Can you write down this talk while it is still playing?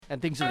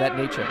and things of that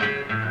nature.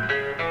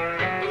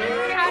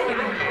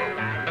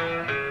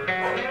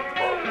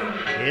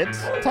 It's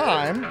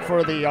time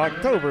for the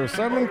October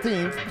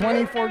 17th,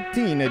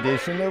 2014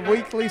 edition of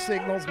Weekly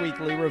Signals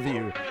Weekly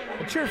Review.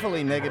 A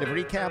cheerfully negative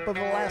recap of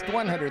the last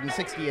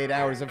 168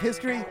 hours of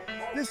history.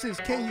 This is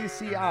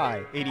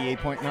KUCI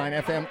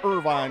 88.9 FM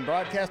Irvine,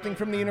 broadcasting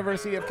from the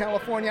University of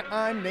California.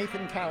 I'm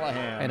Nathan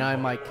Callahan. And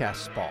I'm Mike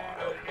Caspar.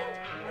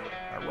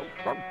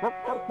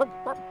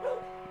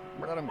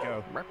 Let him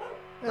go.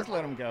 Just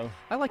let him go.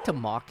 I like to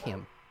mock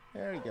him.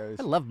 There he goes.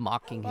 I love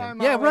mocking him.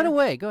 Bye, Yeah, Molly. run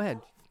away. Go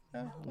ahead.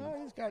 Well,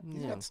 he's got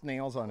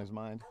snails on his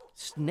mind.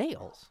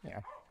 Snails? Yeah.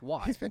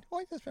 Why? He's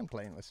just been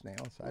playing with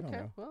snails. I don't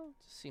know. Well,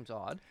 it seems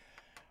odd.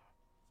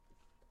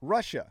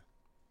 Russia.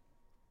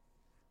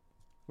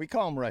 We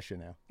call them Russia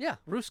now. Yeah,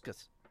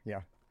 Ruskas.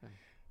 Yeah.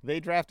 They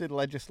drafted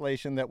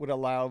legislation that would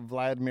allow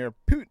Vladimir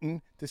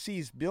Putin to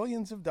seize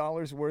billions of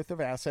dollars worth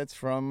of assets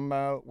from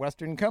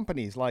Western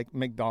companies like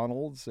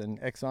McDonald's and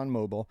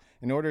ExxonMobil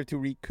in order to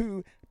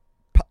recoup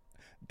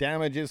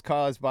damages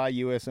caused by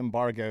U.S.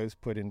 embargoes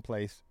put in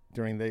place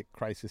during the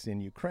crisis in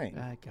Ukraine.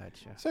 I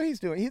gotcha. So he's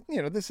doing,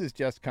 this is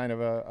just kind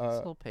of It's a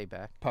little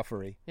payback.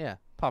 puffery. Yeah,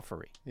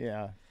 puffery.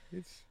 Yeah.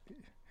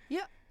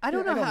 Yeah, I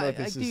don't know how if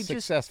this is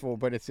successful,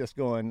 but it's just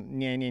going,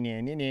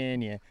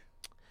 nya.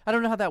 I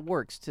don't know how that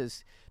works.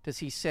 Does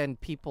he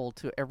send people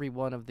to every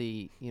one of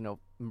the,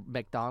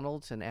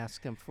 McDonald's and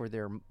ask them for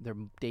their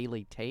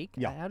daily take?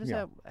 Yeah. How does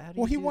that? How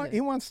do Well, you do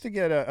he wants to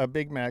get a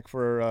Big Mac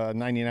for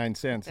 99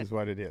 cents is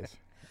what it is.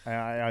 I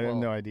have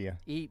no idea.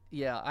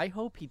 I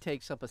hope he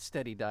takes up a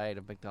steady diet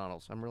of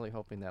McDonald's. I'm really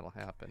hoping that'll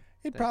happen.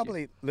 He'd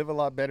probably live a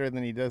lot better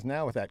than he does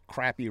now with that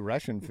crappy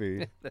Russian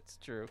food. That's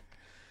true.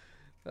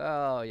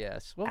 Oh,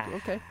 yes. Well,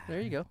 okay. There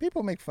you go.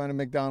 People make fun of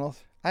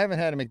McDonald's. I haven't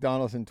had a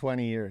McDonald's in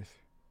 20 years.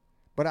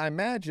 But I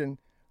imagine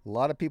a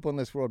lot of people in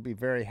this world would be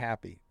very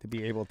happy to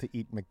be able to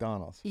eat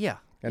McDonald's. Yeah.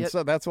 And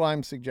so that's why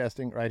I'm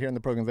suggesting right here in the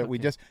program that we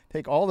just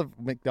take all the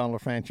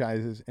McDonald's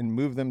franchises and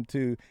move them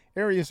to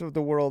areas of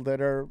the world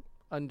that are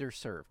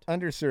underserved.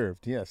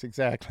 Underserved, yes,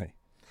 exactly.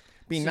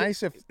 Be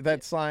nice if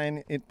that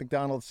sign at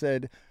McDonald's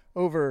said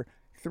over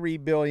 3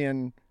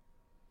 billion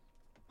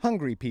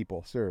hungry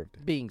people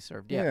served. Being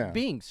served, yeah.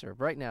 Being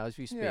served right now as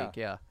we speak,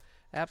 yeah.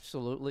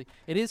 Absolutely.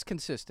 It is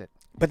consistent.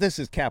 But this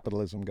is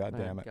capitalism,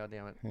 goddammit.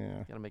 Goddammit.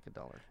 Yeah. Got to make a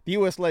dollar. The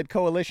U.S.-led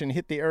coalition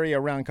hit the area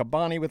around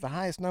Kobani with the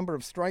highest number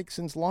of strikes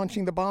since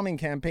launching the bombing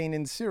campaign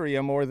in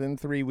Syria more than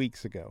 3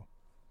 weeks ago.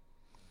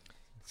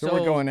 So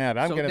we're going at it.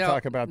 I'm going to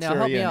talk about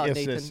Syria and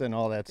ISIS Nathan, and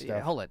all that stuff. Yeah,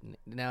 hold it.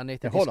 Now,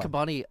 Nathan, hold is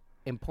Kobani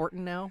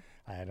important now?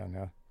 I don't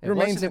know. It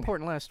wasn't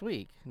important last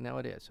week. Now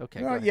it is.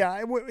 Okay. Well,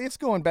 yeah, it's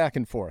going back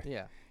and forth.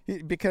 Yeah.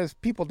 Because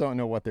people don't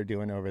know what they're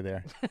doing over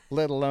there,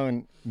 let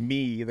alone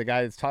me, the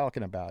guy that's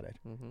talking about it.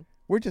 Mm-hmm.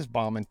 We're just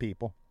bombing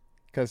people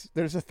because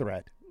there's a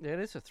threat. It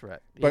is a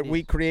threat. But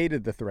we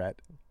created the threat.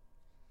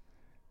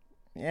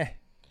 Yeah.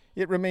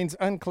 It remains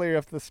unclear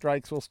if the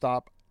strikes will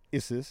stop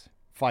ISIS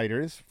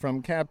fighters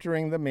from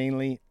capturing the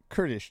mainly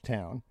Kurdish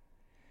town.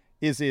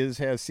 ISIS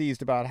has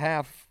seized about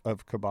half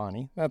of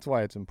Kobani. That's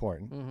why it's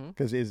important,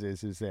 because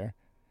ISIS is there.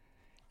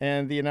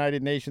 And the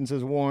United Nations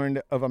has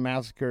warned of a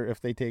massacre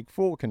if they take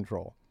full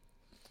control,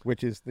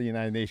 which is the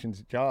United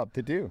Nations' job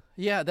to do.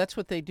 Yeah, that's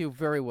what they do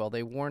very well.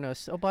 They warn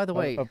us. Oh, by the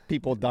way, of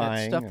people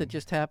dying. That stuff that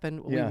just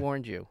happened, we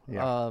warned you.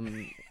 Yeah.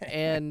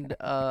 And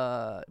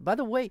by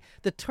the way,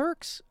 the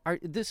Turks are.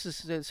 This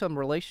is some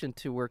relation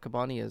to where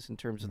Kobani is in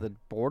terms of the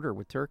border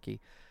with Turkey.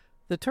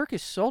 The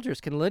Turkish soldiers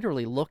can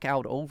literally look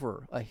out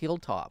over a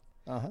hilltop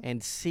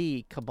and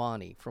see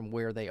Kobani from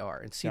where they are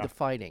and see the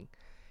fighting,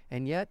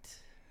 and yet.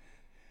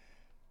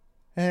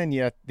 And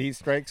yet, these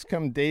strikes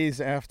come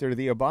days after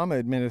the Obama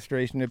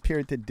administration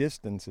appeared to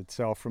distance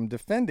itself from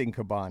defending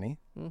Kobani,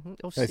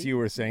 as you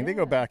were saying. They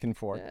go back and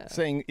forth,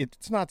 saying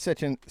it's not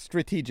such a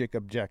strategic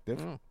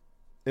objective,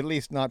 at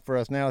least not for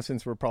us now,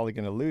 since we're probably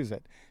going to lose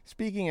it.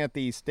 Speaking at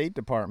the State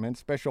Department,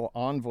 Special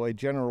Envoy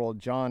General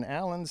John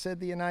Allen said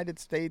the United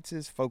States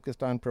is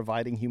focused on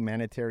providing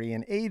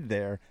humanitarian aid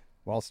there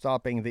while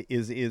stopping the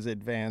ISIS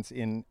advance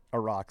in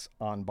Iraq's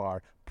Anbar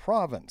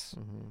province.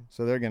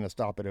 So they're going to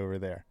stop it over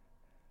there.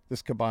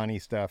 This Kobani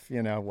stuff,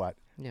 you know what?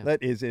 Yeah.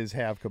 Let ISIS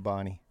have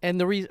Kobani.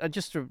 And the reason,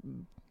 just to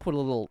put a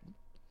little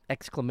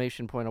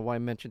exclamation point on why I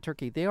mentioned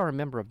Turkey, they are a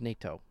member of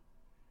NATO.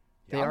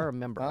 They are a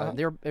member.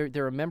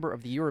 They're a member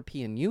of the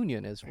European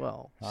Union as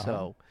well.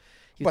 So,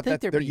 but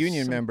they're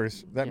union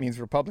members. That means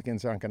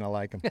Republicans aren't going to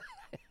like them.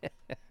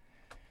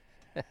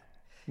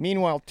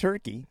 Meanwhile,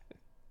 Turkey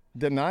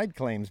denied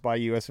claims by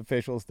U.S.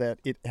 officials that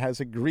it has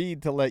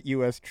agreed to let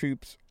U.S.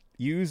 troops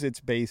use its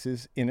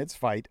bases in its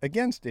fight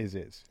against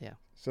ISIS. Yeah.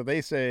 So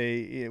they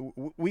say,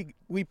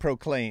 we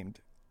proclaimed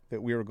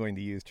that we were going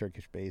to use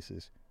Turkish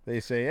bases. They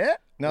say,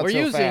 not so fast.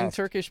 We're using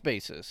Turkish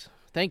bases.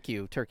 Thank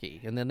you, Turkey.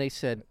 And then they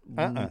said,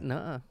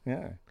 "Nuh-uh."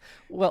 Yeah.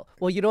 Well,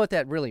 you know what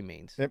that really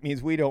means? That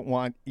means we don't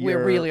want your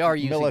We really are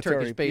using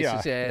military, Turkish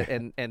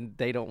bases, and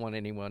they don't want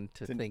anyone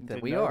to think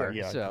that we know are. that,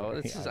 yeah, So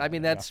yeah, this is, yeah, I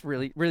mean, that's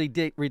really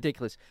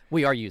ridiculous.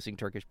 We are using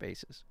Turkish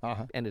bases.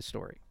 End of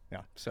story.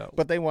 Yeah. So,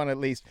 but they want to at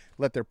least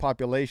let their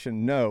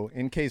population know,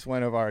 in case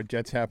one of our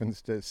jets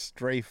happens to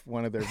strafe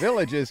one of their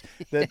villages,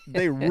 that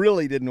they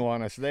really didn't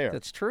want us there.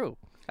 That's true.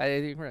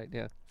 Right,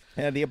 yeah.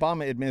 And the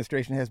Obama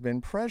administration has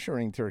been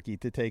pressuring Turkey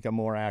to take a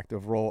more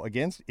active role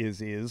against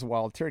ISIS,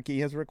 while Turkey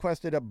has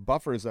requested a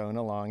buffer zone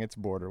along its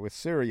border with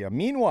Syria.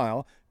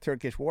 Meanwhile,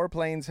 Turkish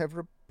warplanes have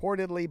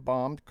reportedly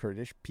bombed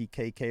Kurdish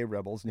PKK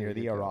rebels near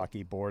the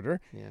Iraqi border.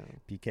 Yeah.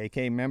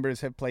 PKK members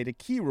have played a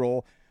key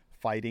role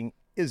fighting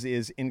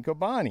ISIS in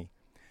Kobani.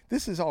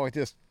 This is all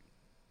just,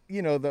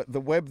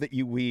 the web that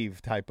you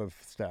weave type of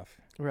stuff.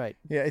 Right.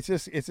 Yeah, it's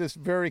just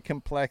very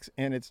complex,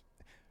 and it's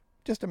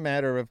just a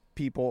matter of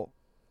people.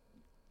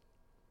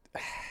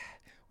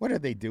 What are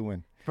they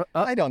doing?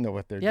 I don't know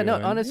what they're doing. Yeah,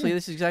 no, honestly,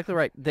 this is exactly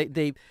right.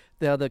 The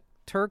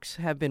Turks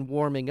have been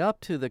warming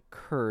up to the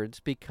Kurds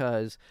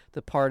because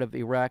the part of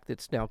Iraq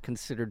that's now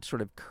considered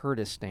sort of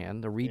Kurdistan,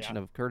 the region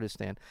of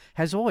Kurdistan,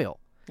 has oil.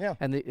 Yeah.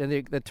 And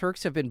the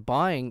Turks have been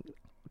buying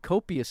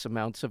copious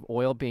amounts of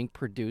oil being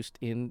produced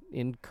in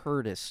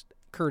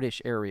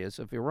Kurdish areas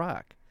of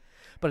Iraq.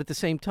 But at the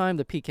same time,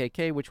 the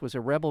PKK, which was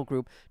a rebel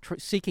group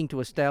seeking to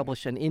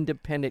establish an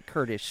independent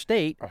Kurdish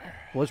state,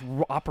 was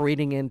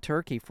operating in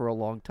Turkey for a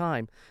long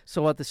time.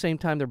 So at the same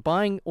time, they're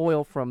buying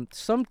oil from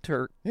some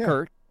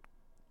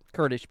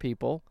Kurdish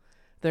people.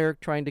 They're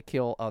trying to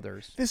kill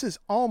others. This is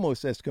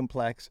almost as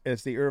complex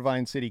as the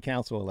Irvine City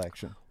Council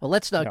election. Well,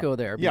 let's not go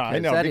there. Yeah, I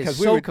know. That because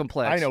is so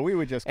complex. I know. We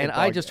would just. And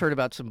I just heard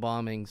about some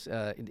bombings,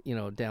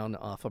 down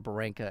off of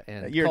Baranka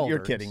and You're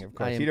kidding, of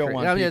course. You don't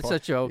want. I mean, people,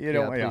 it's a joke. You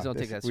don't, please don't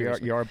take that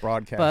seriously. You are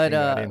broadcasting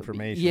that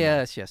information.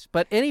 Yes.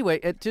 But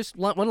anyway, just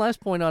one last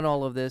point on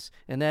all of this,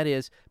 and that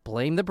is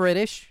blame the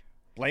British.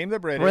 Blame the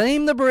British.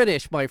 Blame the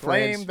British, my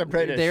friends. Blame the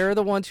British. They're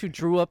the ones who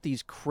drew up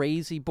these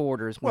crazy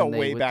borders.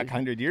 Way back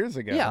 100 years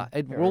ago. Yeah,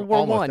 at World War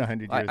almost I.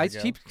 100 years I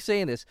ago. keep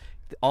saying this.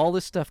 All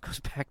this stuff goes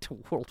back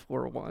to World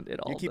War I.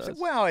 It all does.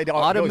 It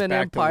all Ottoman goes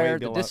back Empire,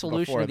 to way the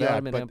dissolution of the that,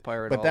 Ottoman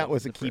Empire. But that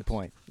was a key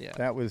point. Yeah.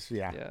 That was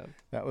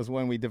That was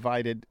when we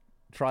divided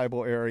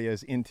tribal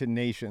areas into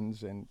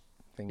nations and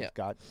things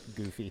got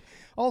goofy.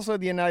 Also,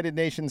 the United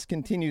Nations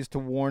continues to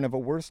warn of a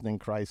worsening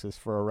crisis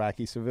for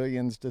Iraqi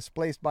civilians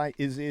displaced by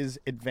ISIS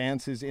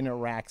advances in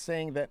Iraq,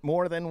 saying that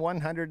more than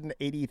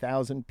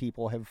 180,000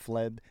 people have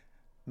fled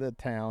the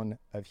town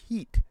of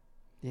Heat.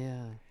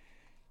 Yeah.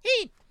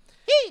 Heat!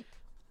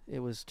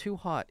 It was too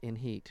hot in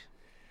Heat.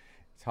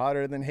 It's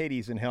hotter than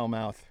Hades in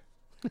Hellmouth.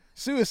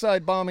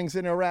 Suicide bombings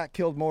in Iraq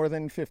killed more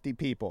than 50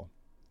 people.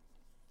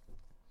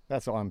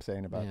 That's all I'm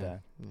saying about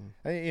that.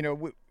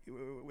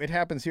 It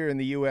happens here in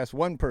the U.S.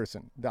 One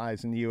person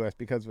dies in the U.S.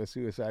 because of a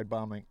suicide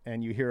bombing,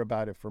 and you hear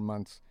about it for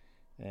months.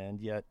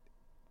 And yet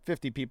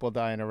 50 people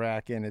die in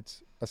Iraq, and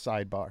it's a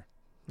sidebar.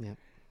 Yeah.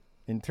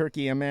 In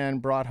Turkey, a man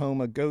brought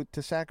home a goat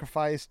to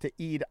sacrifice to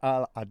Eid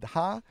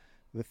al-Adha,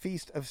 the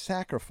Feast of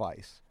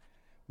Sacrifice,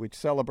 which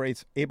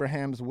celebrates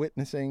Abraham's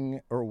willingness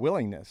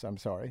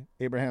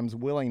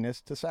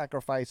to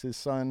sacrifice his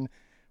son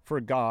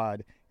for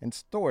God, and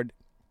stored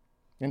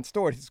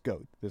his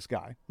goat, this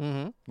guy.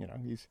 Mm-hmm.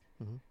 He's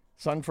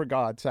son for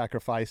God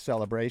sacrifice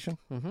celebration.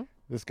 Mm-hmm.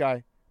 This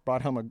guy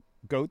brought home a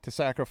goat to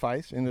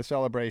sacrifice in the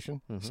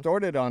celebration,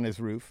 stored it on his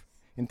roof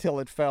until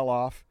it fell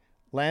off,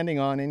 landing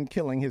on and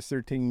killing his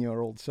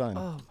 13-year-old son.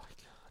 Oh, my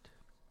God.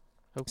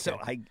 Okay. So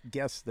I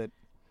guess that,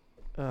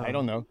 I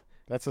don't know,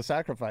 that's a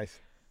sacrifice.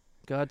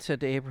 God said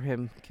to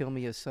Abraham, kill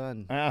me a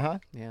son. Uh-huh.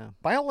 Yeah.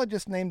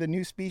 Biologists named a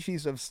new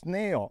species of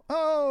snail.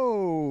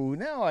 Oh,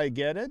 now I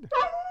get it.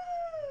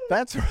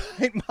 That's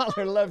right.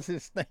 Mahler loves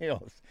his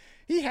snails.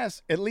 He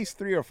has at least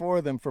 3 or 4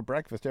 of them for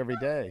breakfast every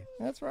day.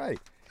 That's right.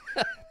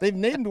 They've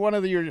named one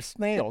of your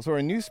snails, or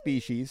a new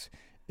species,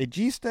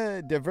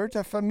 Egista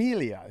diverta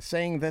familia,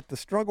 saying that the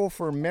struggle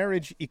for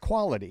marriage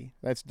equality,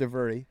 that's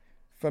diveri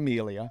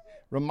familia,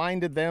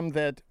 reminded them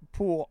that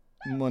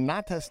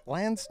pulmonatus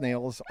land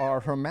snails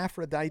are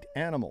hermaphrodite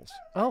animals.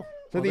 Oh.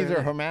 So these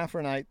are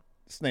hermaphrodite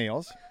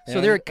snails.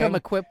 So they're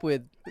equipped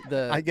with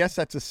the... I guess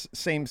that's a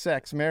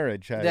same-sex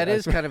marriage. That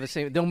is kind of a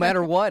same... No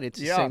matter what, it's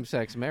a Yeah.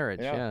 same-sex marriage.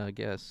 Yeah. Yeah, I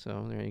guess.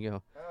 So there you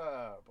go.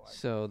 Oh, boy.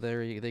 So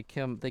they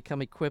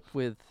come equipped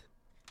with...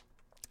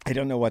 I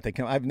don't know what they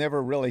come... I've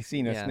never really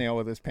seen a Yeah. snail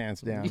with his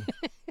pants down.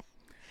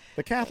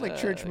 The Catholic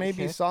Church may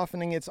be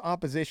softening its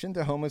opposition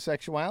to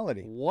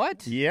homosexuality.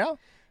 What? Yeah.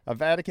 A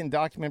Vatican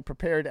document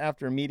prepared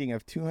after a meeting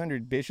of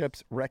 200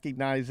 bishops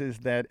recognizes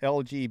that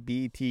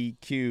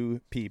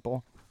LGBTQ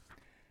people...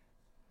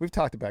 We've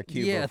talked about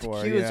Q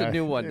before. The Q is a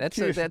new one. That's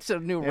a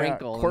new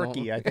wrinkle.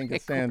 Quirky, I think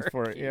it stands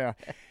for. Yeah.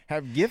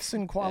 Have gifts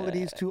and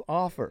qualities to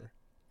offer.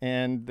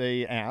 And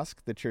they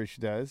ask, the church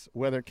does,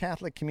 whether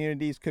Catholic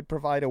communities could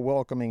provide a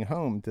welcoming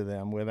home to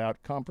them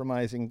without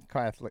compromising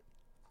Catholic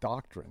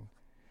doctrine.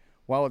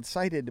 While it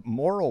cited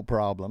moral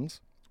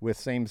problems with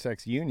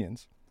same-sex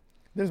unions,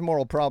 There's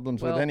moral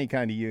problems with any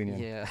kind of union.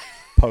 Yeah.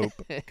 Pope,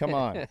 come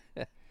on.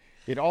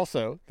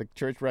 The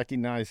church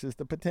recognizes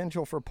the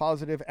potential for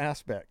positive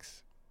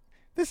aspects.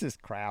 This is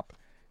crap.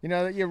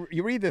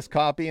 You read this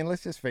copy, and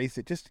let's just face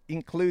it, just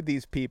include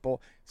these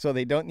people so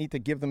they don't need to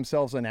give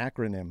themselves an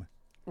acronym.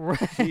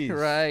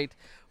 Right.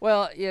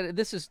 Well, yeah,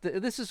 this is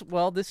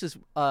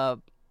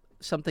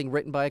something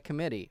written by a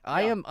committee.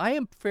 Yeah. I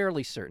am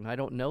fairly certain, I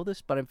don't know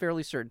this, but I'm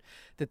fairly certain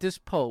that this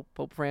Pope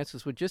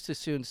Francis, would just as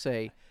soon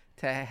say,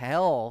 to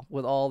hell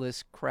with all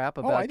this crap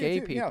about gay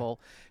people.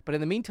 Yeah. But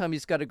in the meantime,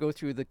 he's got to go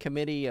through the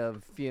committee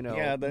of,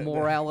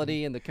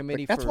 morality and the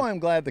committee. That's why I'm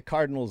glad the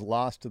Cardinals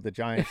lost to the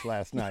Giants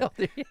last night.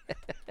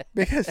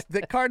 Because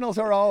the Cardinals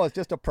are always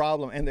just a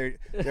problem, and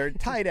they're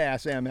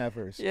tight-ass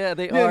MFers. Yeah,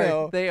 they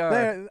are. They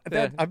are.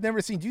 I've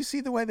never seen. Do you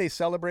see the way they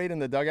celebrate in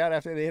the dugout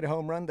after they hit a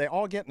home run? They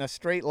all get in a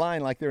straight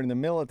line like they're in the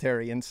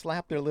military and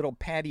slap their little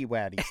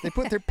paddy-waddies. They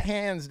put their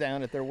pans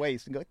down at their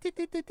waist and go,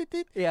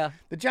 tit-tit-tit-tit. Yeah.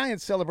 The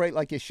Giants celebrate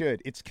like you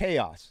should. It's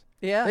chaos.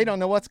 Yeah. They don't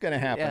know what's going to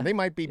happen. Yeah. They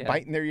might be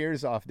biting their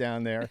ears off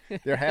down there.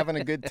 They're having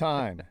a good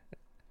time.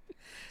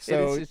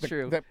 So it's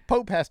true. The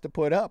Pope has to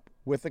put up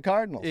with the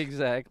Cardinals.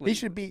 Exactly.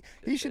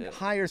 He should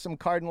hire some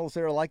Cardinals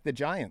that are like the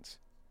Giants.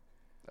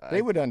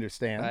 They would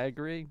understand. I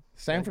agree.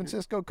 San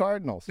Francisco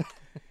Cardinals.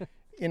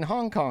 In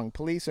Hong Kong,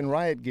 police in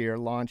riot gear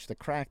launched a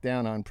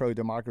crackdown on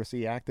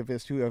pro-democracy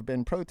activists who have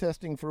been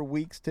protesting for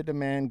weeks to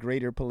demand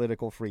greater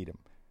political freedom.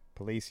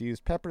 Police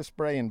used pepper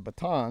spray and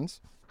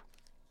batons.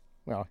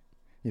 Well,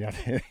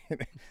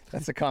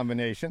 that's a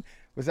combination.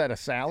 Was that a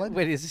salad?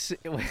 Wait, is this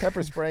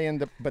pepper spray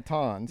and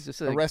batons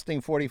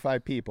arresting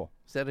 45 people?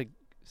 Is that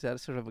a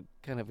sort of a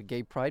kind of a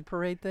gay pride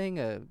parade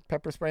thing?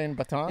 Pepper spray and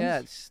batons?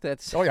 Yeah,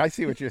 that's. Oh, I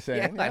see what you're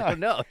saying. I don't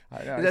know.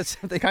 That's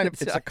something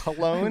it's a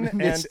cologne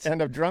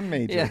and a drum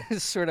major. Yeah,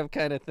 it's sort of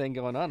kind of thing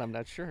going on. I'm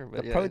not sure.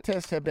 But the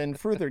protests have been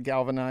further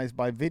galvanized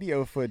by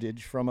video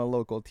footage from a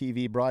local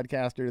TV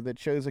broadcaster that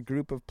shows a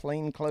group of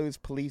plainclothes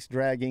police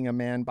dragging a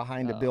man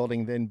behind a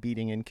building, then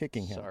beating and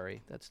kicking him.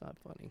 Sorry, that's not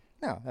funny.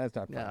 No, that's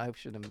not funny. No, I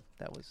should have.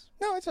 That was.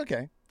 No, it's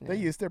okay. Yeah. They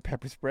used their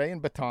pepper spray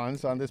and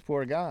batons on this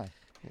poor guy.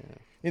 Yeah.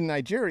 In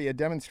Nigeria,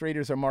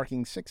 demonstrators are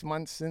marking 6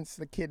 months since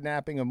the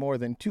kidnapping of more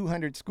than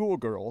 200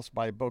 schoolgirls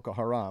by Boko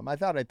Haram. I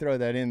thought I'd throw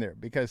that in there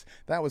because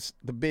that was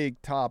the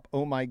big top,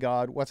 oh my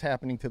God, what's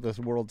happening to this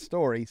world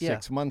story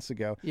 6 months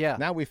ago. Yeah.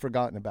 Now we've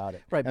forgotten about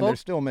it. Right. And they're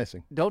still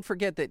missing. Don't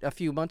forget that a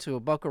few months ago,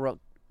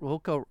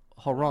 Boko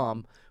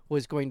Haram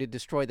was going to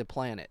destroy the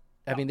planet.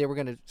 I mean, they were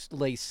going to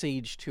lay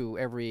siege to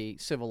every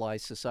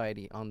civilized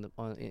society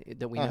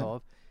that we know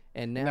of.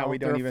 And now we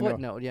don't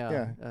even know.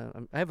 Yeah.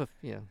 I have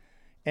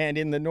And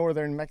in the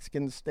northern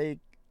Mexican state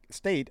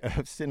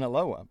of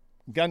Sinaloa,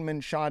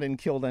 gunmen shot and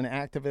killed an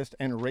activist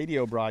and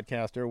radio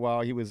broadcaster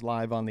while he was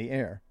live on the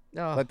air.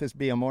 Oh. Let this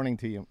be a warning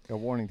to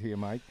you,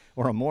 Mike,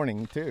 or a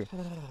morning too.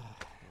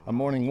 A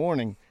morning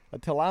warning.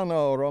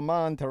 Tilano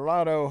Roman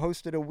Tirado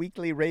hosted a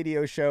weekly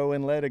radio show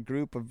and led a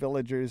group of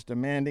villagers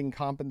demanding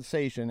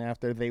compensation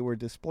after they were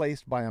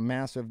displaced by a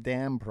massive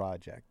dam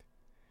project.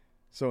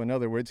 So, in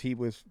other words, he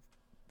was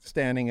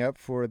standing up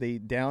for the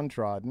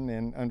downtrodden,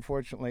 and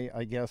unfortunately,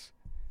 I guess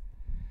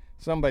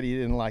somebody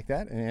didn't like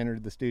that and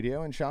entered the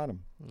studio and shot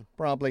him.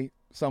 Probably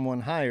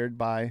someone hired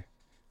by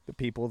the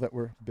people that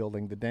were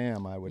building the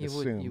dam, I would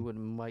assume. You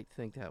might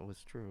think that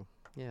was true.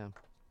 Yeah.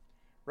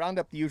 Round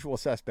up the usual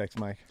suspects,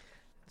 Mike.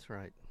 That's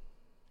right.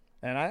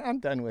 And I'm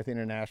done with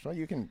international.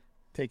 You can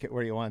take it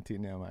where you want to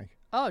now, Mike.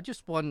 Oh,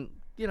 just one,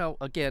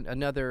 again,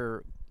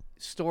 another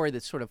story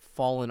that's sort of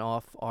fallen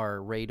off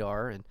our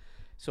radar. And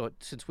so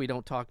since we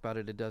don't talk about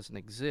it, it doesn't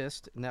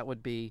exist. And that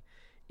would be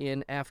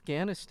in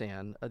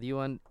Afghanistan. The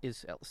UN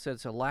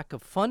says a lack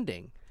of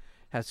funding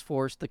has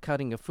forced the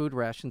cutting of food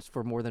rations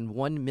for more than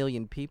 1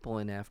 million people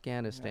in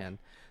Afghanistan.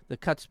 Yeah. The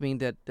cuts mean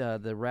that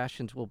the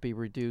rations will be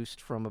reduced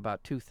from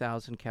about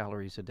 2,000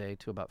 calories a day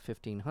to about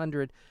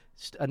 1,500,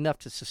 enough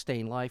to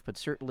sustain life, but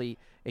certainly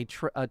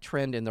a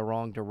trend in the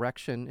wrong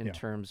direction in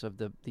terms of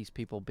these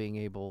people being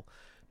able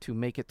to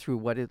make it through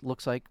what it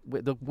looks like.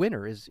 The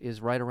winter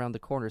is right around the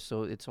corner,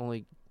 so it's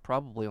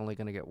probably only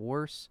going to get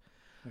worse.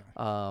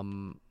 Yeah.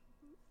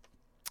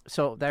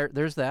 So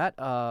there's that.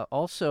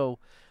 Also,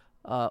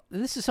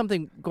 this is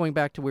something going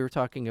back to we were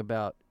talking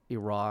about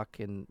Iraq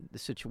and the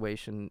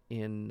situation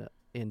in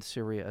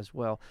Syria as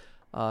well.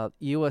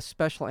 U.S.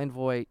 Special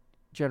Envoy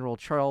General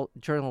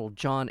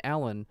John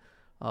Allen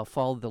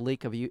followed the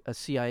leak of a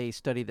CIA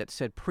study that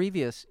said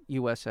previous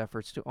U.S.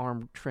 efforts to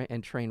arm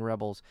and train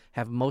rebels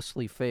have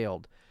mostly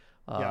failed.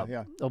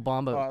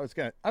 Obama. I was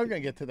gonna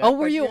get to that. Oh,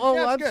 were you?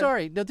 I'm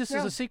sorry. No, this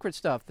is a secret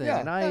stuff thing.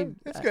 Yeah,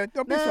 it's good.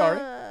 Don't be sorry.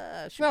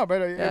 Sure. No,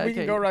 but we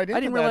can go right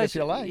into that if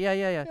you like. Yeah.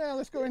 Yeah,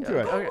 let's go into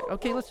it.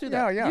 Okay, let's do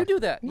that. Yeah. You do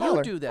that.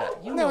 You do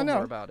that. You know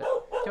more about it.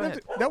 Go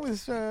ahead. That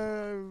was.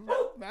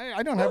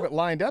 I don't have it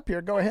lined up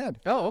here. Go ahead.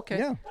 Oh, okay.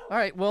 Yeah. All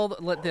right. Well,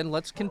 then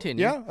let's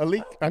continue. Yeah, a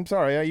leak. I'm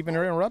sorry. I even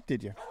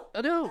interrupted you.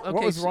 No. Okay.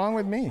 What was wrong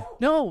with me?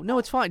 No,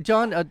 it's fine,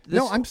 John.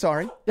 No, I'm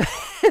sorry.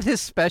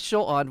 This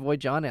special envoy,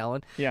 John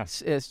Allen,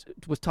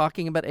 was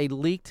talking about a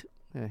leaked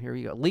Here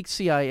you go. Leaked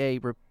CIA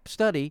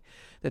study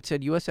that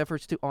said U.S.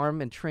 efforts to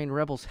arm and train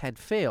rebels had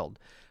failed.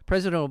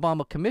 President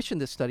Obama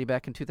commissioned this study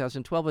back in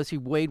 2012 as he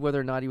weighed whether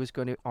or not he was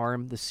going to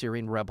arm the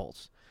Syrian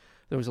rebels.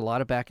 There was a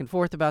lot of back and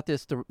forth about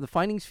this. The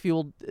findings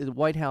fueled the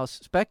White House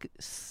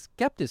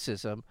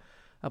skepticism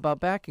about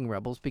backing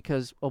rebels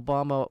because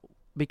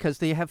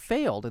they have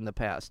failed in the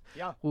past.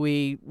 Yeah.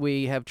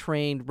 We have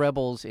trained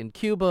rebels in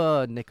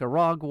Cuba,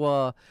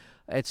 Nicaragua,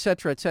 et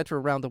cetera,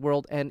 around the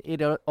world, and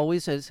it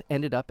always has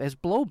ended up as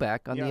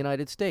blowback on the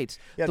United States.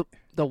 Yeah.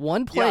 The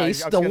one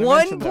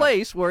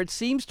place where it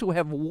seems to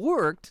have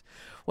worked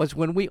was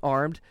when we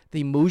armed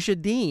the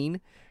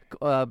Mujahideen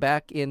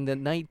back in the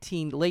late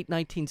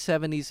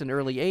 1970s and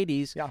early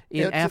 80s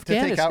in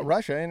Afghanistan. To take out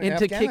Russia and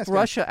to kick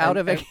Russia out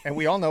of it. And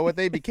we all know what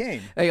they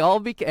became.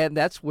 And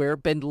that's where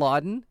bin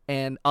Laden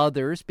and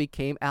others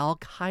became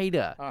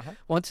Al-Qaeda.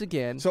 Once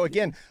again. So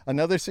again,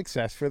 another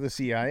success for the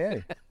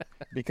CIA.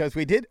 Because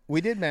we did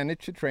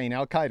manage to train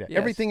Al-Qaeda. Yes.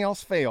 Everything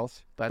else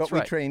fails, but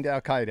we trained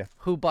Al-Qaeda.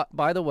 Who,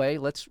 by the way,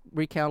 let's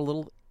recount a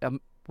little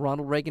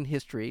Ronald Reagan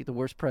history, the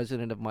worst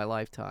president of my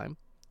lifetime.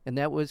 And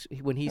that was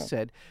when he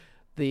said,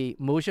 the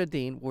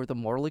Mujahideen were the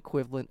moral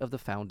equivalent of the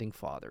founding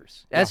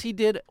fathers, as he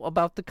did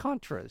about the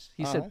Contras.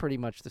 He said pretty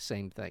much the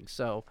same thing.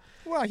 So,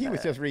 well, he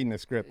was just reading the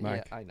script,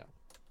 Mike. Yeah, I know.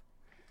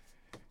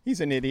 He's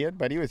an idiot,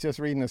 but he was just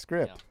reading the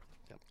script.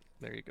 Yeah.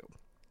 There you go.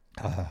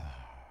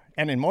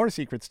 And in more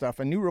secret stuff,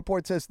 a new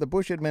report says the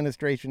Bush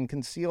administration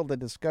concealed the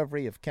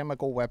discovery of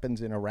chemical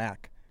weapons in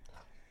Iraq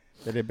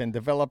that had been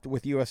developed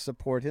with U.S.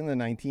 support in the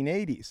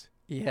 1980s.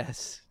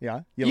 Yes.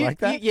 Yeah? You like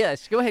that?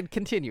 Yes. Go ahead.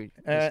 Continue.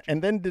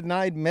 And then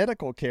denied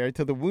medical care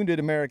to the wounded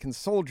American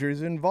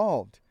soldiers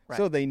involved. Right.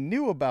 So they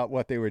knew about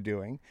what they were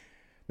doing.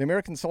 The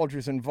American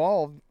soldiers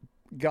involved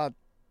got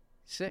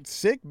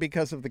sick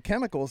because of the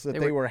chemicals that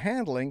they were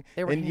handling,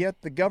 and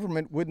yet the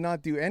government would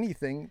not do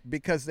anything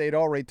because they'd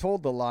already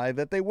told the lie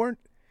that they weren't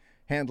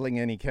handling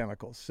any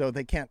chemicals. So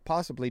they can't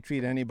possibly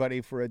treat anybody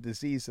for a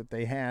disease that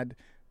they had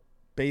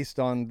based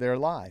on their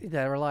lie.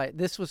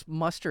 This was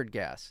mustard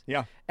gas.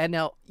 Yeah. And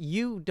now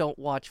you don't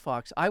watch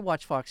Fox. I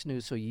watch Fox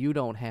News, so you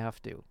don't have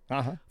to.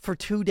 For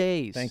 2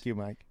 days. Thank you,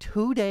 Mike.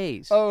 2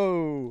 days.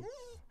 Oh.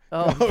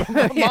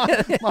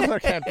 Mother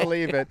can't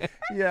believe it.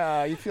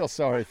 Yeah, you feel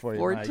sorry for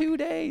you, Mike. For 2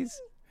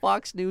 days,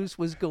 Fox News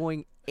was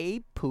going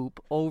ape poop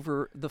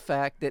over the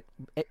fact that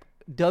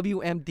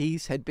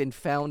WMDs had been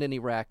found in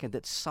Iraq and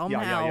that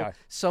somehow,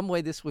 some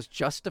way, this was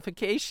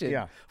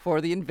justification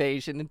for the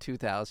invasion in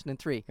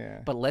 2003. Yeah.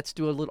 But let's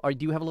do a little.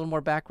 Do you have a little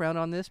more background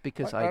on this?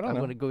 Because I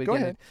want to go again. Go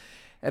ahead.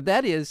 And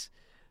that is,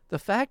 the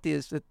fact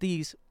is that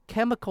these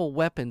chemical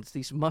weapons,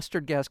 these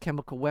mustard gas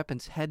chemical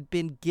weapons, had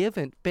been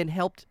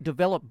helped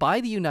develop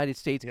by the United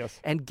States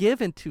and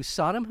given to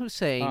Saddam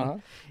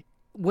Hussein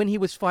when he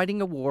was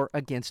fighting a war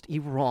against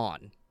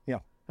Iran.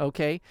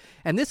 Okay?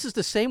 And this is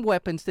the same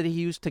weapons that he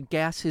used to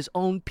gas his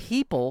own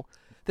people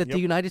that the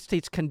United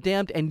States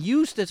condemned and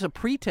used as a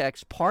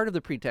pretext, part of the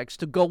pretext,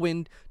 to go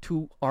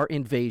into our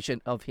invasion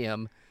of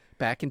him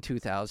back in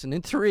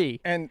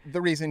 2003. And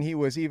the reason he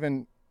was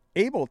even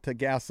able to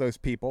gas those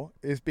people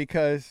is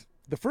because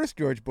the first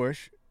George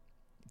Bush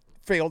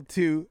failed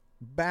to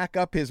back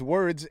up his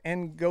words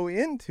and go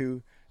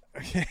into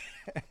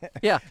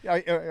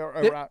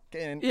Iraq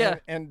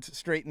and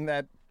straighten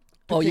that.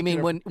 Oh, you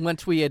mean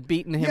once we had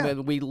beaten him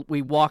and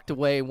we walked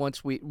away,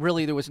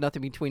 there was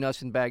nothing between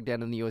us and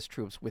Baghdad and the U.S.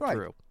 troops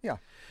withdrew. Right. Yeah.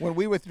 When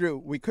we withdrew,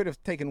 we could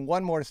have taken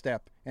one more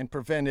step and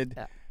prevented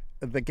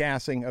the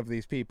gassing of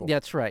these people.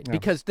 That's right. Yeah.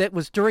 Because that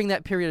was during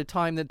that period of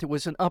time that there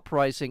was an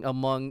uprising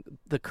among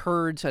the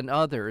Kurds and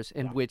others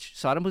in which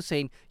Saddam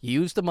Hussein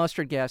used the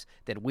mustard gas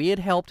that we had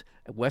helped,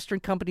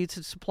 Western companies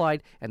had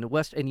supplied, and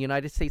the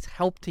United States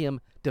helped him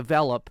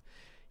develop.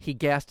 He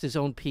gassed his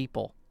own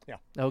people. Yeah.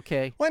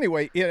 Okay. Well,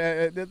 anyway,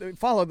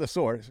 follow the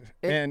source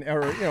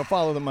or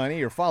follow the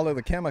money or follow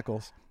the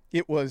chemicals.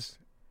 It was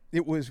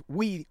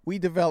we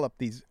developed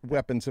these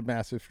weapons of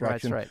mass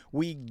destruction. That's right.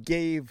 We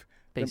gave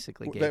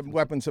the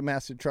weapons of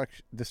mass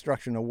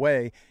destruction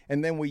away,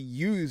 and then we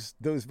used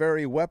those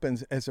very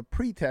weapons as a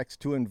pretext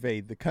to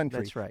invade the country.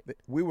 That's right.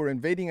 We were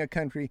invading a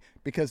country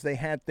because they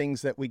had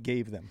things that we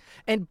gave them.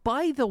 And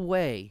by the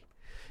way,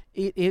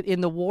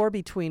 in the war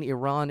between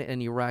Iran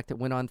and Iraq that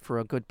went on for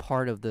a good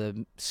part of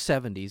the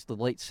 70s, the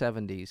late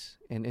 70s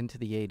and into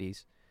the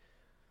 80s,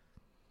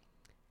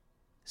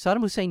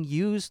 Saddam Hussein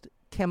used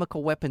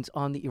chemical weapons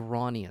on the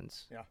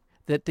Iranians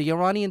that the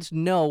Iranians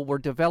know were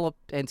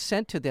developed and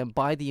sent to them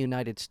by the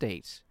United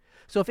States.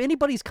 So if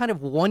anybody's kind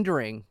of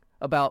wondering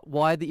about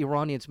why the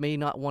Iranians may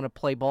not want to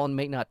play ball and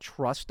may not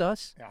trust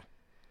us,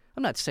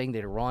 I'm not saying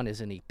that Iran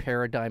is any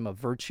paradigm of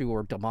virtue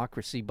or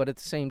democracy, but at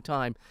the same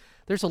time,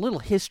 there's a little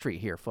history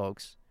here,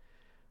 folks.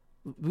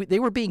 They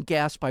were being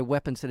gassed by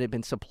weapons that had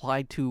been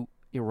supplied to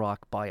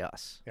Iraq by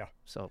us. Yeah.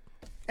 So,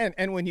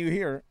 and when you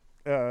hear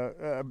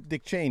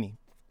Dick Cheney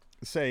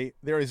say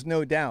there is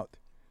no doubt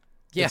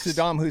that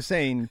Saddam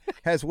Hussein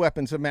has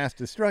weapons of mass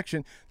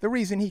destruction, the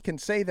reason he can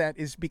say that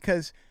is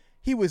because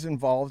he was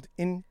involved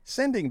in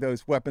sending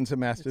those weapons of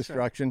mass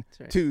destruction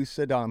to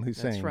Saddam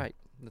Hussein. That's right.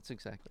 That's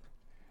exactly.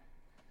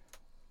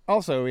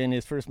 Also, in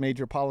his first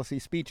major policy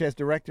speech as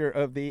director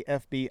of the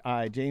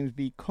FBI, James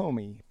B.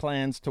 Comey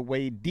plans to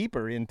wade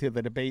deeper into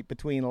the debate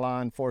between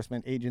law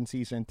enforcement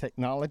agencies and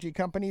technology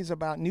companies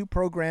about new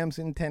programs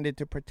intended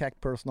to protect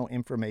personal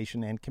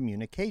information and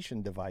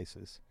communication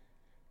devices.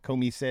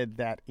 Comey said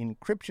that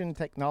encryption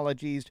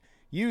technologies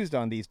used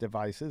on these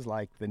devices,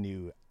 like the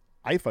new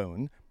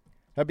iPhone,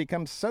 have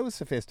become so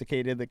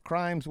sophisticated that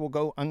crimes will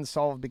go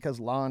unsolved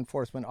because law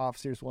enforcement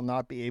officers will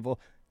not be able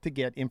to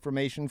get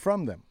information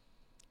from them.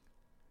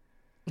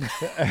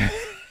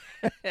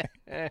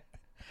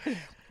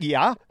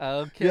 Yeah.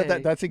 Okay. Yeah,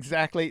 that's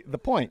exactly the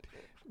point.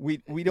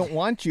 We don't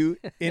want you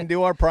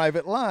into our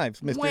private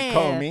lives, Mr.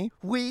 Comey.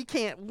 We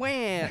can't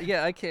win.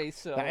 Yeah, okay,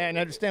 so... I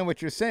understand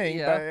what you're saying,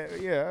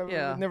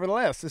 but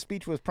nevertheless, the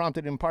speech was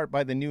prompted in part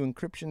by the new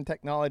encryption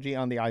technology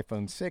on the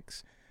iPhone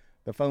 6.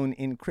 The phone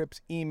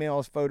encrypts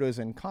emails, photos,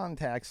 and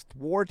contacts,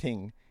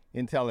 thwarting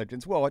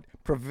intelligence. Well, it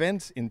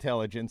prevents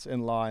intelligence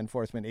in law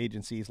enforcement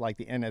agencies like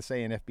the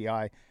NSA and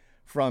FBI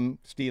from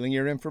stealing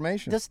your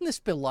information. Doesn't this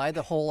belie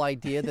the whole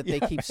idea that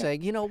they keep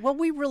saying, well,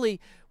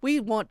 we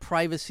want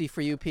privacy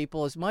for you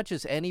people as much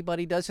as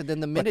anybody does, and then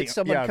the minute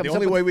someone comes up... the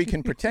only way we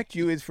can protect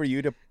you is for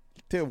you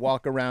to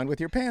walk around with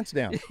your pants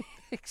down.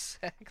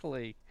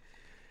 Exactly.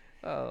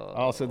 Oh.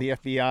 Also, the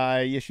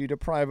FBI issued a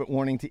private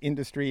warning to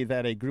industry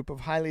that a group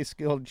of highly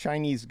skilled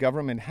Chinese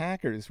government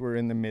hackers were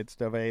in the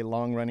midst of a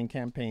long-running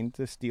campaign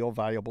to steal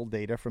valuable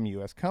data from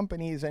U.S.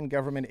 companies and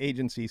government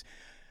agencies.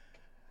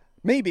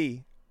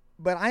 Maybe...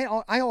 But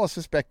I all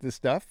suspect this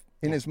stuff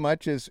in as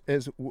much as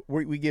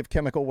we give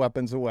chemical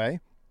weapons away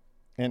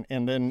and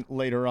then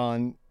later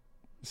on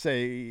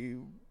say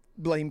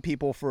blame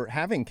people for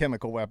having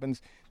chemical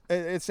weapons.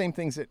 It's same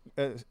things that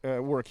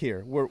work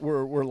here.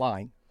 We're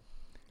lying.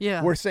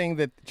 Yeah. We're saying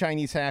that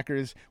Chinese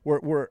hackers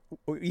were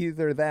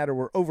either that or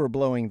we're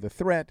overblowing the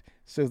threat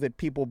so that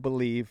people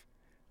believe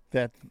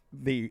that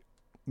the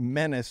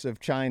menace of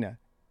China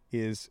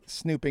is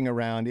snooping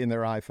around in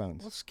their iPhones.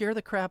 Well, scare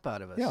the crap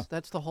out of us. Yeah.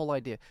 That's the whole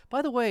idea.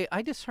 By the way,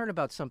 I just heard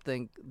about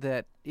something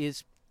that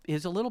is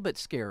a little bit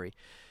scary.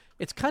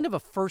 It's kind of a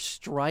first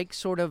strike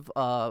sort of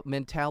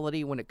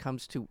mentality when it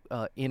comes to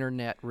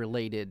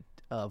internet-related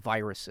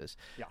viruses.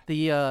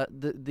 Yeah.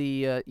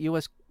 The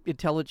U.S.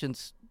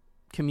 intelligence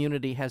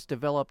community has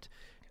developed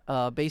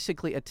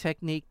basically a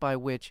technique by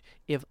which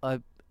if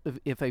a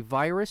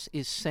virus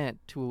is sent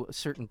to a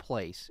certain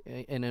place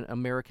in an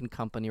American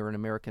company or an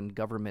American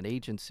government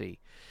agency,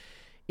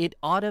 it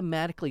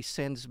automatically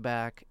sends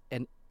back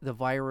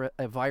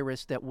a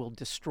virus that will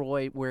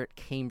destroy where it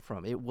came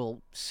from. It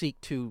will seek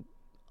to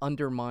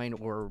undermine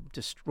or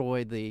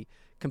destroy the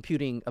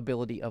computing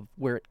ability of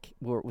where it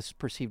was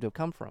perceived to have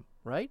come from,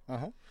 right?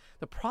 Uh-huh.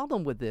 The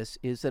problem with this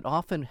is that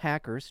often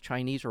hackers,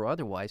 Chinese or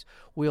otherwise,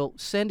 will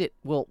send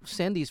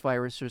these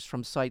viruses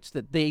from sites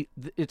that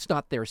it's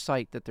not their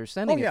site that they're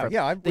sending it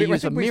from. They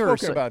use a mirror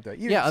site. About that.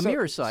 A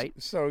mirror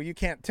site. So you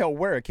can't tell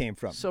where it came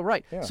from. So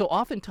right. Yeah. So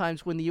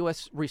oftentimes when the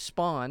U.S.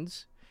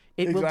 responds,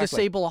 it will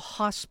disable a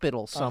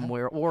hospital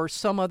somewhere or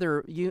some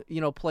other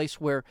place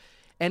where,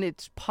 and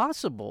it's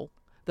possible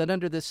that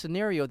under this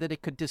scenario that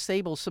it could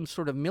disable some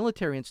sort of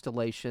military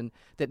installation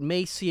that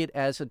may see it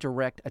as a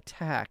direct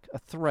attack, a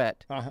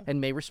threat, and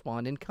may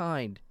respond in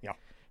kind. Yeah.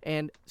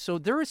 And so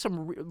there is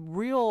some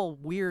real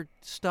weird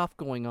stuff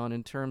going on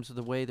in terms of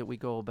the way that we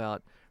go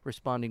about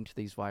responding to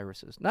these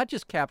viruses. Not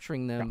just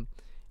capturing them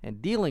and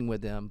dealing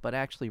with them, but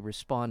actually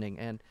responding.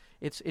 And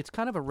it's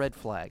kind of a red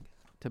flag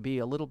to be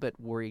a little bit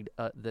worried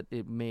that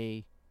it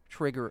may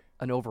trigger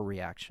an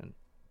overreaction.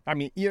 I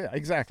mean, yeah,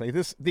 exactly.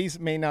 These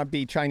may not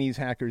be Chinese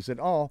hackers at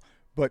all,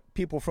 but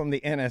people from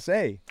the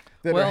NSA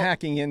that are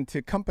hacking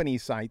into company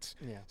sites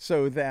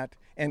so that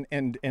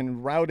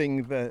and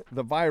routing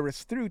the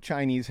virus through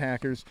Chinese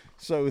hackers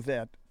so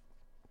that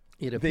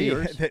it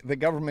appears the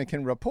government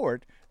can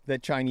report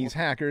that Chinese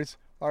hackers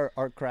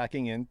are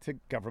cracking into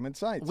government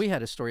sites. We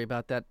had a story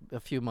about that a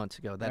few months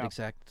ago, that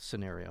exact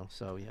scenario.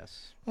 So,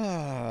 yes.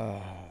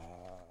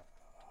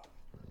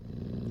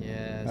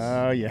 Yes.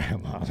 Oh, yeah,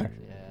 Mahler.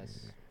 Yes.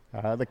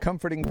 The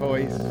comforting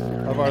voice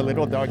of our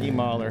little doggy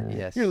Mahler.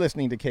 Yes. You're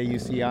listening to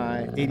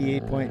KUCI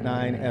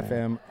 88.9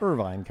 FM,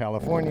 Irvine,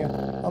 California,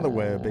 on the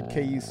web at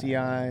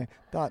kuci.org.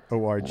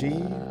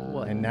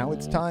 And now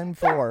it's time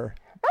for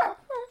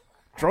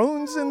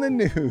Drones in the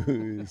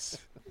News.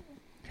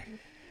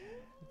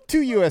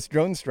 2 U.S.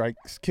 drone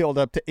strikes killed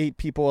up to 8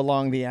 people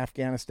along the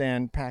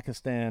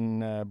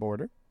Afghanistan-Pakistan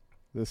border.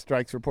 The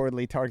strikes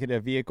reportedly targeted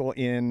a vehicle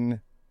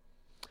in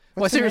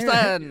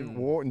Waziristan.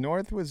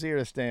 North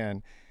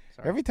Waziristan.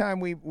 Sorry. Every time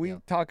we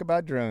talk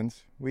about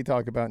drones, we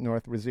talk about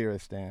North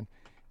Waziristan.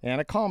 And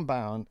a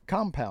compound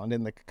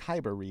in the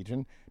Khyber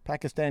region.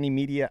 Pakistani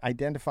media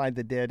identified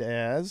the dead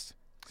as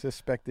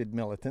suspected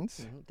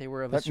militants. Mm-hmm. They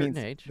were of a certain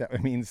age.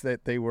 That means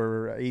that they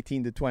were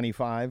 18 to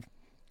 25.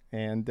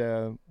 And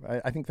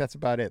I think that's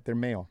about it. They're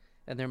male.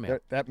 And they're male.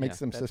 That makes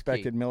them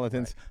suspected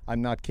militants. Right.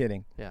 I'm not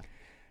kidding. Yeah.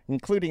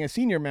 Including a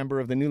senior member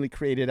of the newly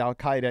created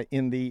Al-Qaeda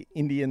in the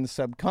Indian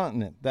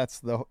subcontinent.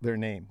 That's their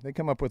name. They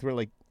come up with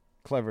really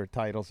clever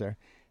titles there.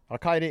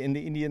 Al-Qaeda in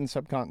the Indian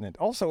subcontinent.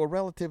 Also, a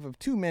relative of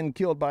 2 men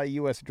killed by a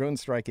U.S. drone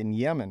strike in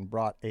Yemen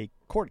brought a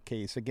court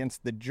case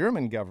against the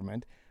German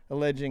government,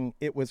 alleging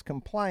it was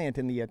compliant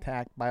in the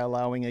attack by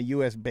allowing a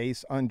U.S.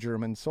 base on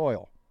German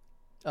soil.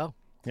 Oh,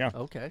 yeah.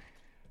 Okay.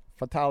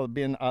 Fatal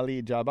bin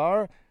Ali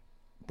Jabbar,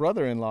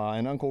 brother-in-law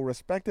and uncle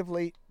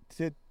respectively,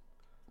 to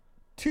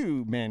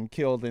 2 men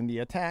killed in the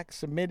attack,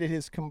 submitted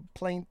his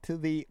complaint to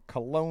the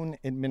Cologne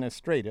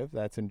Administrative,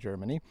 that's in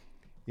Germany.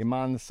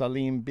 Iman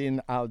Salim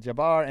bin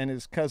al-Jabbar and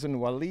his cousin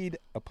Walid,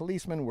 a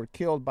policeman, were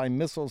killed by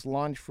missiles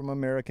launched from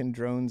American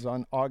drones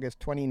on August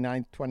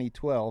 29,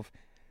 2012,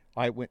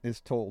 eyewitness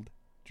told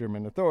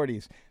German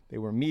authorities. They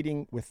were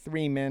meeting with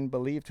 3 men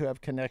believed to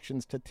have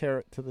connections to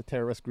the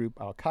terrorist group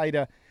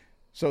Al-Qaeda,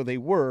 so they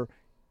were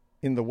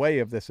in the way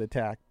of this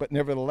attack, but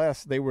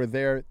nevertheless, they were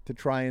there to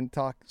try and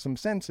talk some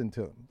sense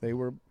into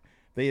them.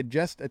 They had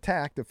just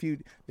attacked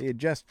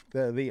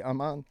the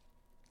Amman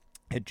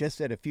had just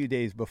said a few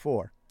days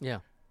before. Yeah.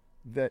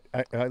 That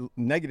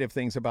negative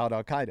things about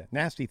Al-Qaeda,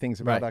 nasty things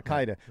about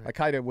Al-Qaeda. Right.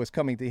 Al-Qaeda was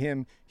coming to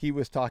him. He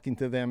was talking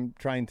to them,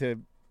 trying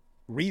to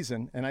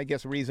reason, and I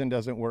guess reason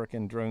doesn't work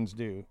and drones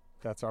do.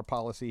 That's our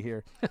policy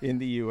here in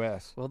the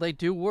U.S. Well, they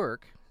do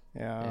work.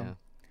 Yeah.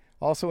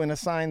 Also, in a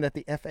sign that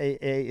the FAA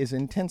is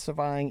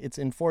intensifying its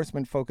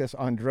enforcement focus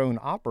on drone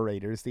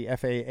operators, the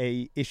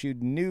FAA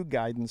issued new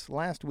guidance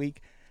last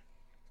week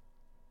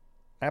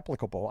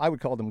applicable, I would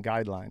call them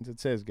guidelines, it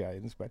says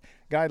guidance, but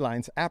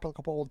guidelines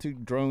applicable to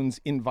drones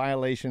in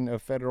violation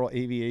of federal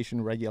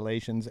aviation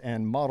regulations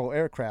and model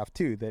aircraft,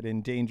 too, that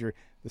endanger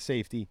the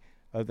safety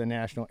of the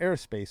national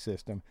airspace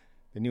system.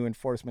 The new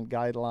enforcement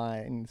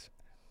guidelines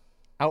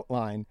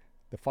outline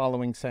the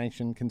following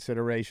sanction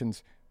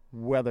considerations,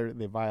 whether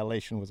the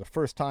violation was a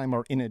first-time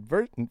or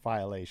inadvertent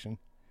violation.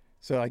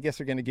 So I guess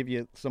they're going to give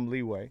you some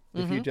leeway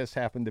if you just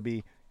happen to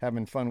be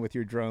having fun with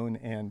your drone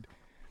and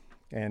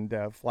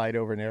fly it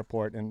over an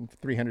airport and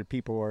 300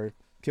 people were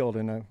killed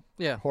in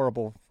a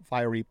horrible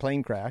fiery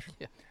plane crash.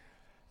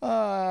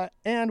 Yeah.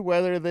 And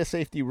whether the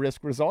safety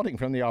risk resulting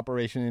from the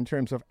operation in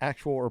terms of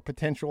actual or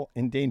potential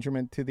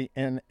endangerment to the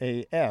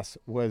NAS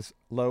was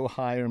low,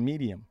 high, or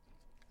medium.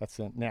 That's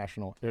the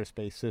National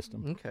Airspace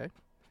System. Okay.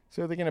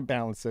 So they're going to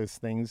balance those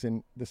things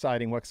in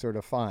deciding what sort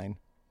of fine.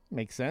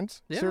 Makes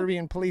sense. Yeah.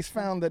 Serbian police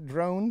found the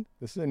drone.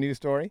 This is a news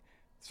story.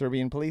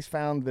 Serbian police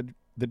found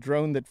the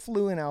drone that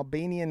flew an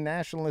Albanian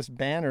nationalist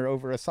banner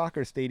over a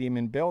soccer stadium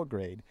in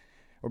Belgrade,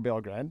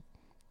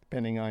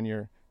 depending on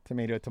your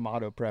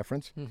tomato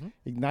preference,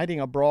 igniting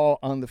a brawl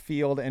on the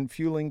field and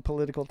fueling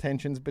political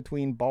tensions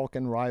between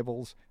Balkan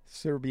rivals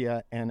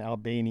Serbia and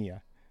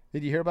Albania.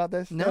 Did you hear about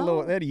this?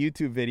 No. They had a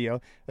YouTube video.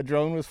 A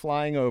drone was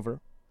flying over.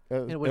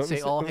 It would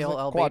say all hail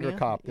Albania?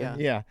 Quadricopter.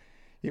 Yeah.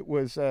 It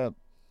was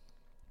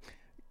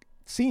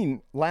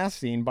last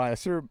seen by a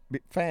Serb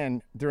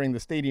fan during the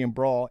stadium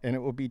brawl, and it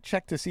will be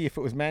checked to see if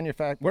it was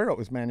where it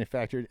was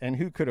manufactured and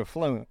who could have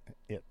flown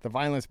it. The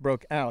violence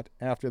broke out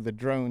after the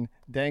drone,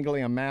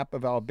 dangling a map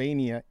of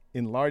Albania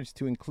enlarged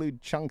to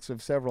include chunks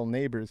of several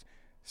neighbors,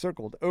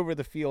 circled over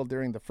the field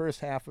during the first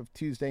half of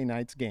Tuesday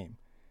night's game.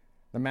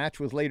 The match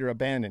was later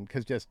abandoned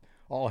because just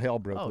all hell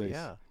broke loose.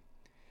 Yeah.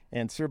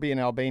 And Serbia and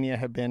Albania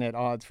have been at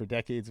odds for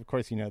decades. Of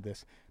course, you know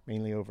this,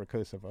 mainly over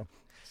Kosovo.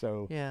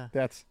 So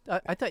that's...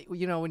 I thought,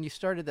 when you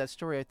started that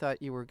story, I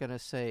thought you were going to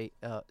say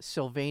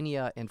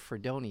Sylvania and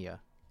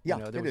Fredonia.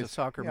 Yeah, there was a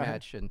soccer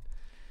match, and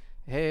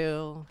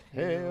Hail,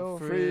 Hail,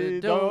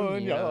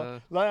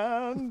 Fredonia,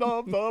 land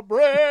of the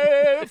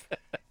brave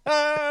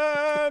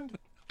and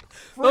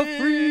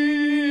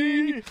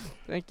free.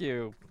 Thank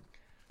you.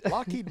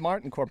 Lockheed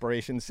Martin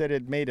Corporation said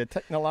it made a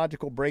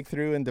technological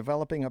breakthrough in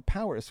developing a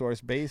power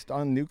source based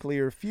on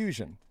nuclear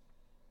fusion.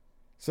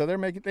 So they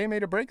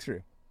made a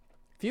breakthrough.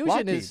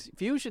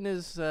 Fusion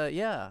is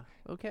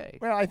okay.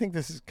 Well, I think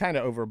this is kind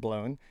of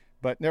overblown,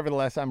 but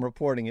nevertheless, I'm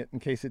reporting it in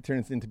case it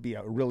turns into be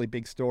a really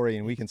big story,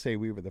 and we can say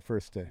we were the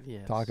first to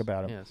talk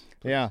about it. Yes,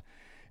 yeah,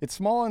 it's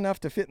small enough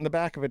to fit in the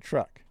back of a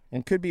truck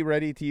and could be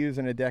ready to use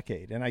in a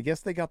decade. And I guess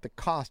they got the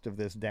cost of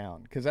this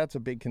down because that's a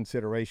big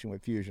consideration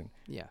with fusion.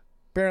 Yeah.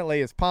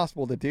 Apparently, it's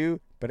possible to do,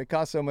 but it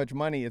costs so much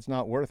money, it's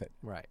not worth it.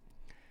 Right.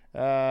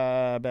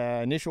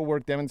 Initial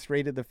work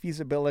demonstrated the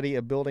feasibility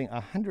of building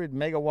a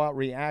 100-megawatt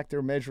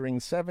reactor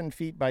measuring 7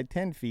 feet by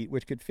 10 feet,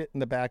 which could fit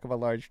in the back of a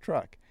large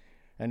truck,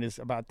 and is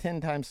about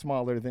 10 times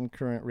smaller than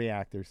current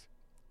reactors.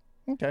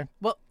 Okay.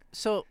 Well,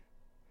 so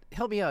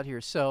help me out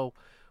here. So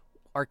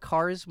our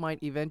cars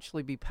might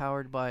eventually be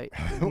powered by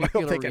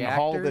nuclear they can reactors?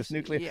 haul this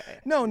nuclear... Yeah.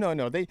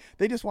 No. They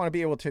just want to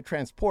be able to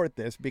transport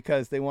this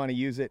because they want to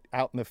use it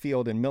out in the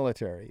field in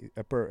military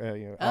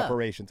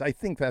operations. I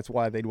think that's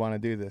why they'd want to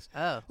do this.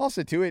 Oh.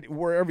 Also, too,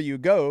 wherever you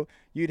go,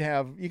 you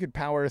could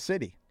power a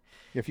city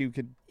if you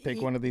could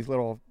take one of these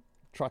little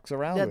trucks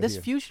around with this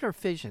you. Fusion or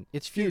fission?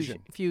 It's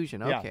fusion.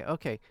 Fusion. Okay. Yeah.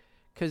 Okay.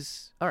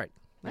 Because I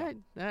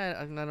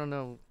don't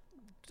know.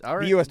 All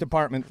right. The U.S.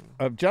 Department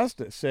of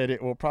Justice said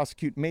it will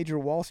prosecute major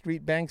Wall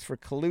Street banks for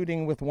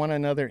colluding with one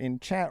another in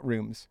chat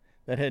rooms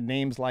that had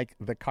names like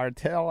the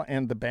Cartel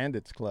and the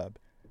Bandits Club.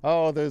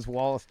 Oh, those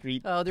Wall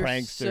Street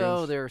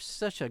pranksters. They're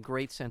such a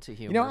great sense of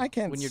humor. You know, I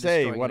can't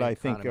say what I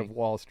think of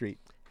Wall Street.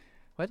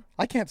 What?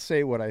 I can't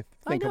say what I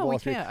think of Wall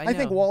Street. I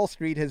think Wall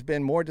Street has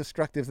been more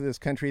destructive to this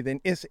country than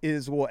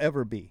ISIS will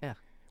ever be. Yeah.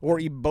 Or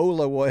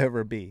Ebola will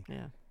ever be.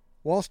 Yeah.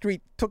 Wall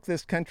Street took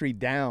this country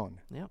down.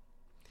 Yeah.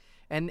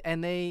 And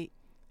they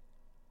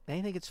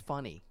think it's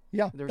funny.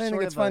 Yeah, They're they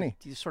think it's funny.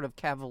 Sort of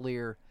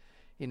cavalier,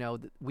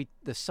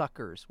 the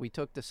suckers. We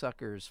took the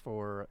suckers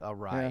for a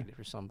ride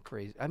or some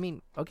crazy. I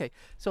mean, okay,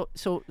 so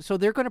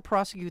they're going to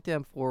prosecute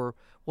them for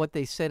what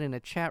they said in a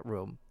chat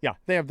room. Yeah,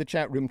 they have the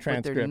chat room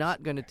transcripts. But they're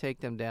not going to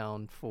take them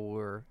down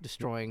for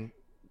destroying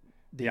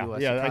the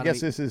U.S. Yeah, economy. I guess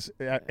this is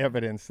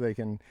evidence they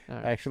can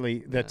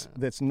actually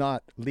that's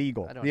not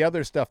legal. The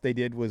other stuff they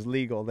did was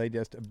legal. They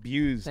just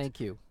abused.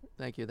 Thank you.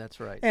 That's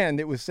right. And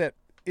it was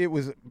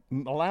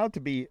allowed to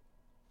be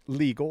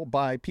legal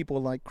by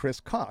people like Chris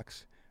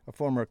Cox, a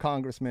former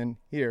congressman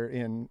here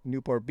in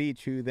Newport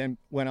Beach, who then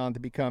went on to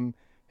become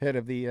head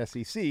of the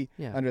SEC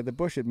under the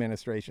Bush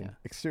administration,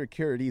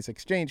 Securities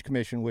Exchange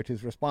Commission, which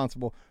is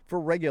responsible for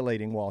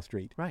regulating Wall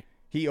Street. Right.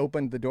 He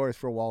opened the doors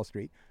for Wall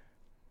Street.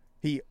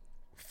 He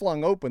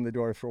flung open the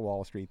doors for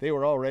Wall Street. They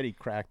were already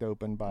cracked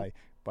open by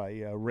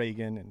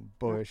Reagan and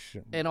Bush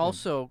and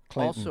also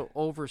Clinton.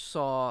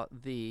 oversaw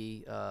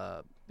the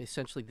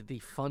essentially the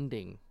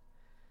defunding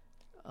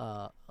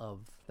of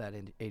that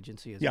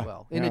agency as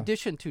well. In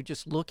addition to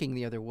just looking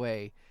the other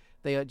way,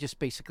 they just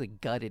basically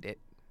gutted it,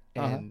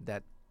 and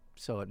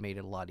so it made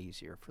it a lot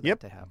easier for that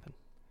to happen.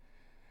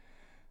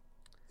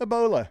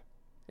 Ebola.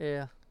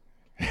 Yeah.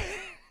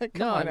 Get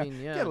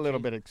a little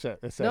bit upset.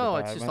 No,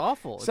 it's just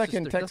awful.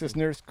 Second Texas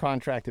nurse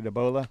contracted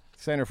Ebola.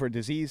 Center for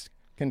Disease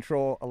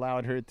Control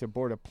allowed her to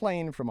board a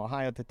plane from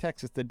Ohio to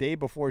Texas the day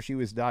before she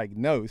was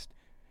diagnosed.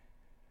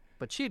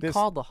 But she had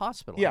called the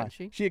hospital, hadn't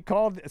she? She had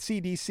called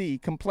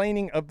CDC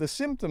complaining of the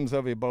symptoms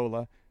of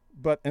Ebola,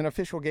 but an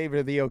official gave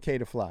her the okay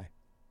to fly.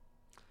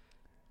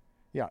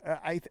 Yeah,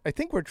 I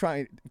think we're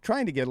trying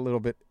to get a little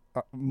bit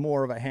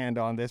more of a hand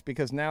on this,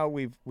 because now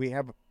we're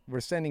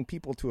sending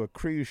people to a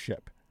cruise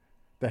ship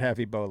that have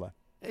Ebola.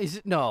 Is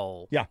it?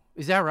 No. Yeah.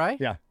 Is that right?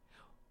 Yeah.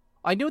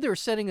 I knew they were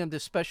sending them to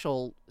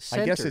special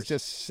centers. I guess it's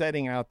just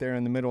setting out there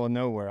in the middle of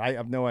nowhere. I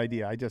have no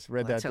idea. I just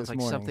read that this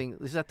morning.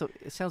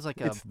 It sounds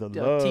like it's the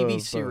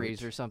TV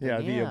series or something.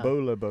 Yeah, the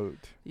Ebola boat.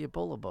 The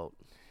Ebola boat.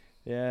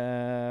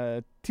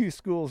 Yeah, 2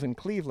 schools in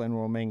Cleveland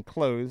will remain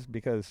closed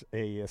because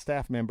a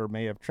staff member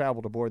may have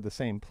traveled aboard the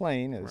same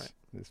plane as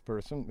this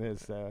person,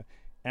 as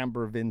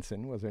Amber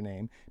Vinson was her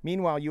name.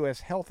 Meanwhile,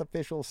 U.S. health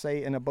officials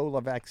say an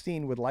Ebola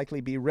vaccine would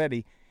likely be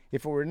ready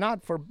if it were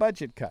not for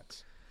budget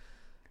cuts.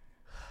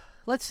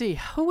 Let's see.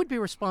 Who would be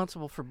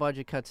responsible for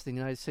budget cuts to the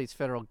United States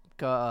federal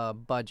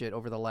budget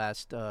over the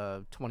last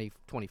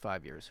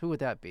 25 years? Who would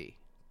that be?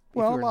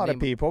 Well, a lot of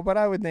people, but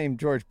I would name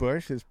George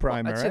Bush as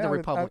primary. I'd say the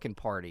Republican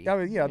Party.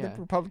 The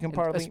Republican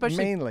Party,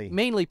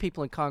 mainly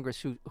people in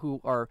Congress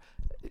who are,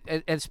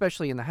 and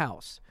especially in the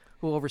House,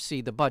 who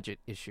oversee the budget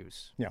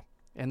issues. Yeah.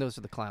 And those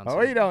are the clowns. Oh,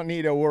 you don't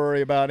need to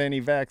worry about any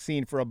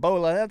vaccine for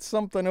Ebola. That's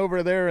something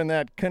over there in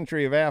that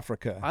country of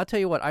Africa. I'll tell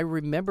you what, I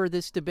remember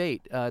this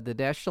debate. The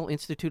National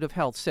Institute of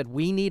Health said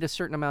we need a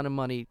certain amount of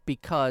money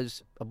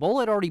because Ebola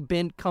had already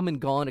come and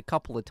gone a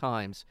couple of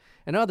times,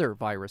 and other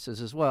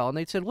viruses as well. And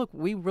they said, look,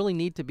 we really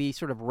need to be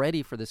sort of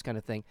ready for this kind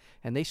of thing.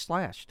 And they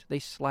slashed the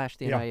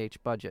NIH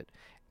budget.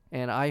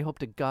 And I hope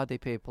to God they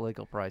pay a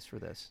political price for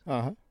this.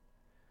 Uh-huh.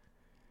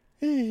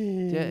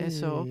 Yeah,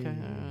 so, okay.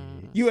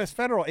 U.S.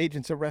 federal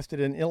agents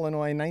arrested an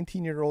Illinois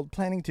 19-year-old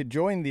planning to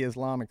join the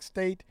Islamic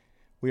State.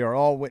 We are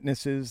all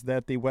witnesses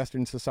that the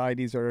Western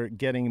societies are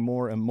getting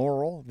more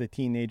immoral, the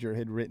teenager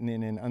had written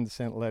in an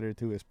unsent letter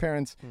to his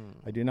parents.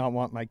 I do not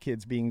want my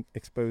kids being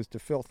exposed to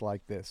filth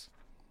like this.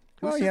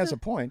 Well, he has a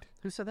point.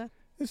 Who said that?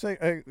 It's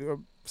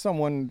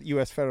someone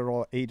U.S.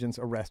 federal agents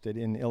arrested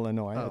in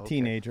Illinois, a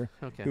teenager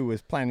who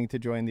was planning to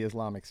join the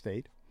Islamic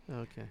State.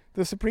 Okay.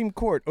 The Supreme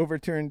Court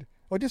overturned...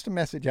 Well, just a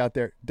message out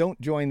there. Don't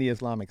join the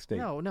Islamic State.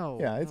 No.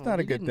 Yeah, it's not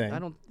a good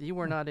thing. You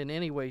were not in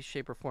any way,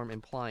 shape, or form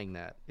implying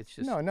that. It's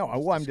just No.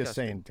 Well, I'm just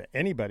saying to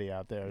anybody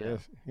out there,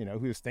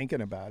 who's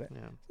thinking about it.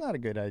 Yeah. It's not a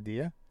good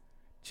idea.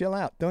 Chill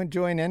out. Don't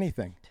join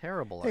anything.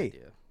 Terrible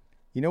idea.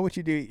 You know what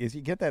you do is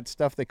you get that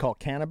stuff they call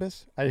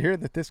cannabis. I hear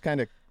that this kind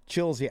of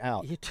chills you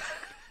out.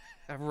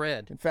 I've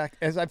read. In fact,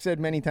 as I've said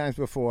many times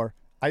before,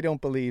 I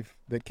don't believe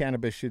that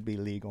cannabis should be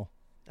legal.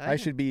 I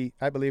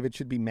believe it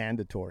should be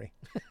mandatory.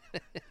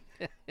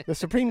 The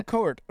Supreme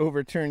Court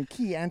overturned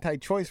key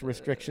anti-choice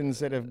restrictions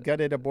that have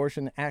gutted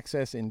abortion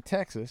access in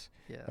Texas.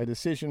 Yeah. A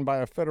decision by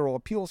a federal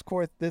appeals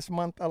court this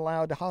month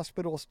allowed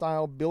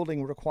hospital-style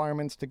building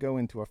requirements to go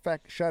into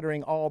effect,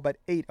 shuttering all but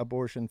 8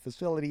 abortion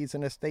facilities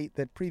in a state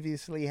that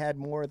previously had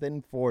more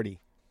than 40.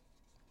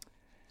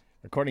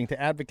 According to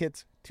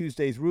advocates,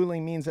 Tuesday's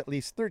ruling means at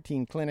least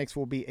 13 clinics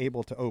will be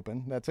able to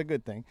open. That's a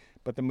good thing.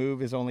 But the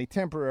move is only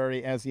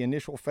temporary as the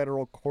initial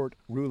federal court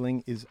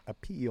ruling is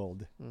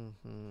appealed.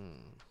 Mm-hmm.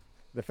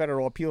 The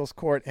federal appeals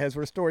court has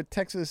restored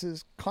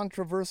Texas's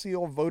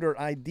controversial voter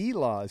ID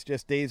laws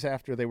just days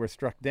after they were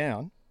struck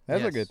down.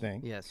 That's a good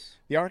thing. Yes.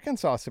 The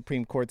Arkansas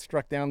Supreme Court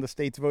struck down the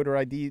state's voter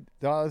ID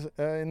laws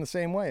in the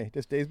same way,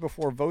 just days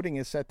before voting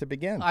is set to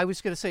begin. I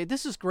was going to say,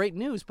 this is great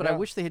news, but I Yeah.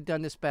 wish they had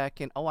done this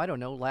back in, I don't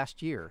know,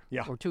 last year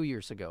Yeah. or 2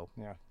 years ago.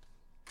 Yeah.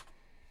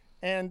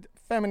 And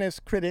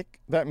feminist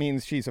critic, that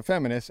means she's a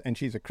feminist and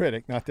she's a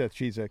critic, not that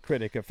she's a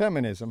critic of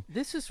feminism.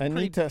 This is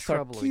Anita pretty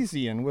troubling.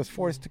 Sarkeesian was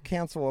forced to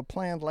cancel a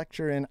planned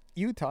lecture in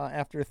Utah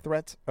after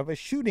threats of a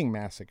shooting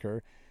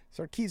massacre.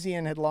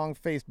 Sarkeesian had long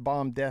faced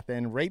bomb, death,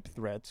 and rape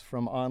threats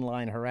from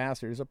online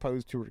harassers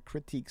opposed to her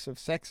critiques of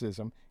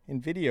sexism in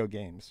video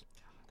games.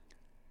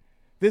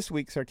 This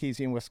week,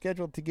 Sarkeesian was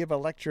scheduled to give a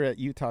lecture at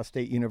Utah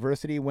State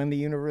University when the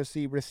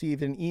university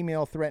received an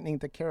email threatening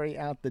to carry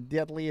out the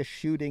deadliest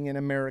shooting in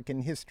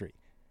American history.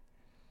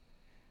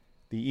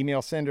 The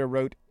email sender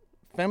wrote,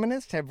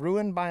 "Feminists have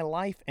ruined my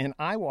life and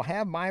I will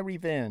have my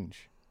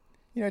revenge."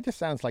 You know, it just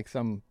sounds like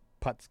some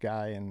putz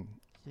guy and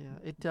Yeah,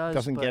 it does.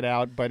 doesn't get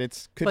out, but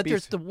could be.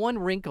 There's the one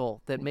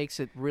wrinkle that makes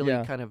it really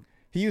Yeah. kind of.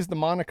 He used the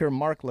moniker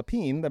Mark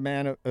Lepine, the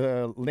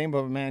name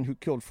of a man who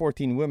killed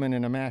 14 women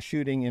in a mass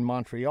shooting in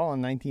Montreal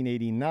in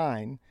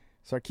 1989.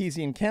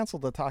 Sarkeesian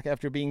canceled the talk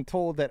after being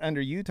told that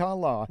under Utah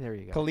law, There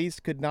you go. police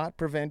could not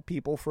prevent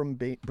people from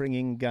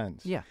bringing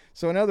guns. Yeah.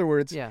 So in other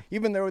words, Yeah.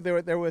 even though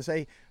there was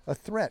a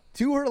threat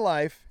to her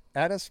life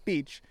at a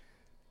speech,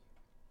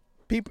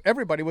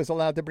 everybody was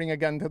allowed to bring a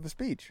gun to the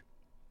speech.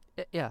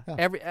 Yeah,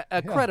 Yeah.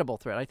 a credible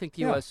threat. I think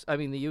the Yeah.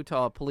 the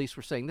Utah police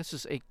were saying this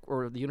is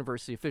or the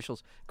university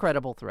officials,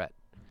 credible threat.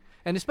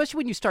 And especially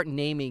when you start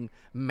naming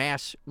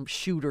mass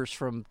shooters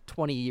from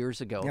 20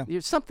 years ago. Yeah.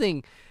 There's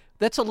something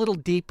that's a little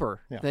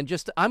deeper Yeah. than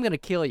just, I'm going to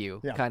kill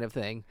you Yeah. kind of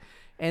thing.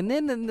 And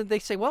then they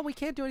say, well, we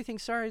can't do anything.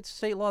 Sorry, it's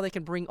state law. They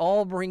can bring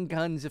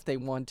guns if they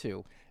want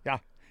to. Yeah.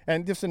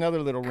 And just another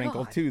little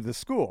wrinkle, God. too. The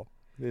school,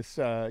 this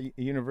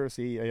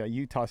university,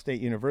 Utah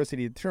State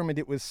University, determined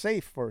it was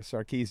safe for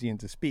Sarkeesian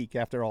to speak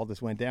after all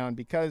this went down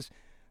because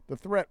the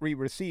threat we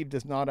received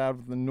is not out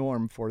of the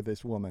norm for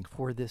this woman.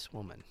 For this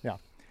woman. Yeah.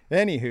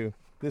 Anywho,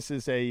 this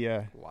is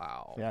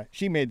Wow. yeah,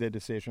 she made the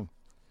decision.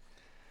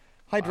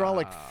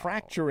 Hydraulic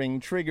fracturing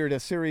triggered a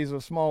series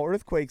of small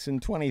earthquakes in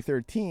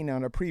 2013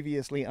 on a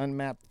previously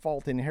unmapped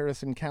fault in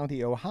Harrison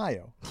County,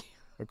 Ohio,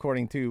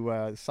 according to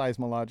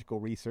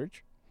seismological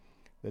research.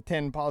 The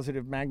 10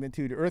 positive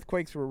magnitude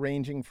earthquakes were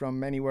ranging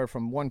from anywhere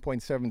from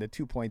 1.7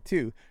 to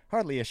 2.2.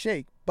 Hardly a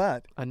shake,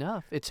 but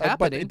Enough. It's but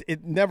happening.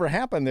 it never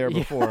happened there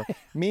before.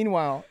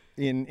 Meanwhile,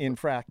 in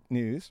frac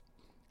news,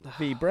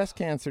 the breast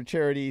cancer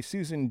charity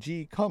Susan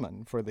G.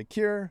 Komen for the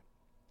Cure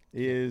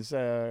is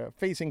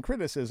facing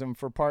criticism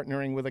for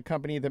partnering with a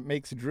company that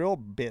makes drill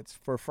bits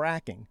for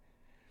fracking.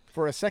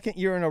 For a second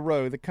year in a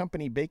row, the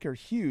company Baker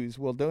Hughes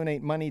will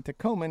donate money to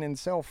Komen and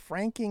sell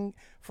fracking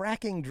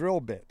drill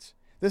bits.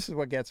 This is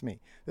what gets me.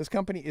 This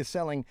company is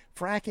selling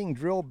fracking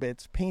drill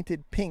bits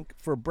painted pink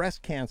for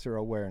breast cancer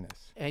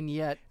awareness. And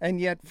yet,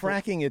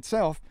 Fracking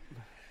itself,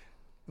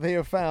 they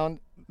have found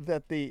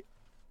that the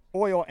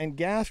oil and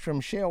gas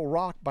from shale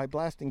rock by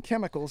blasting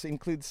chemicals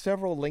includes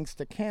several links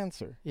to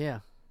cancer.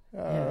 yeah.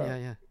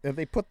 Yeah.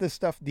 They put this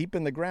stuff deep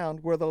in the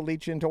ground where they'll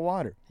leach into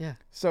water. Yeah.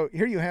 So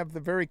here you have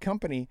the very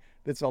company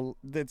that's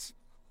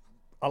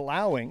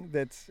allowing,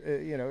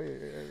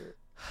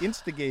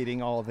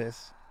 instigating all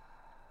this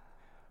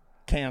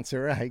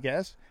cancer, I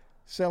guess,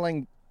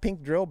 selling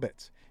pink drill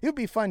bits. It would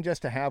be fun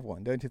just to have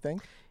one, don't you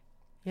think?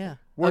 Yeah.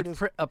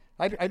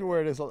 I'd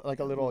wear it as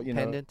like a little,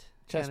 pendant.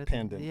 chest kind of thing.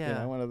 pendant.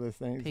 Yeah. One of those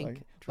things. Pink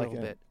like drill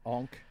an bit.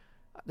 Onk.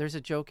 There's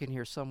a joke in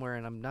here somewhere,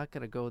 and I'm not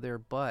going to go there,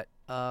 but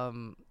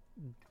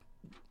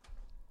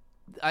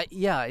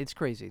it's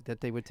crazy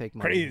that they would take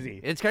money. Crazy.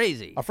 It's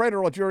crazy. A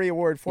federal jury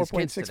awarded These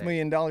kids $4.6 today.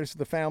 million to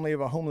the family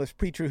of a homeless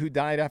preacher who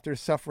died after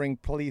suffering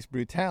police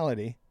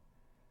brutality.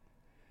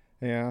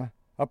 Yeah.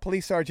 A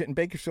police sergeant in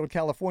Bakersfield,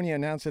 California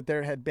announced that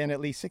there had been at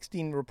least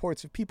 16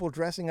 reports of people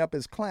dressing up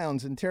as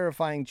clowns and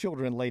terrifying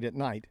children late at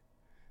night.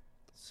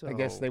 So, I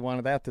guess they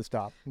wanted that to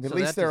stop. At So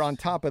least that they're is- on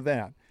top of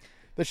that.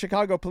 The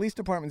Chicago Police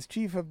Department's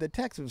chief of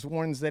detectives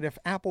warns that if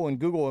Apple and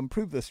Google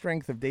improve the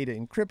strength of data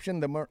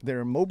encryption,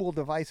 their mobile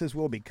devices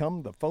will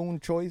become the phone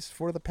choice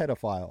for the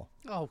pedophile.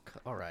 Oh,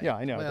 all right. Yeah,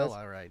 I know. Well,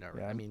 all right.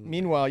 Yeah. I mean,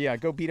 Meanwhile,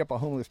 go beat up a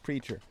homeless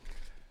preacher.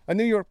 A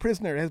New York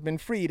prisoner has been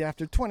freed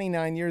after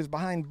 29 years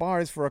behind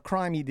bars for a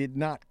crime he did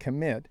not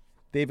commit.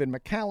 David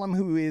McCallum,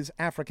 who is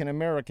African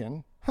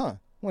American,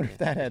 wonder if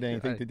that had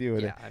anything to do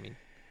with it, I mean,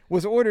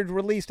 was ordered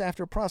released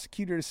after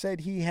prosecutors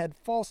said he had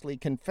falsely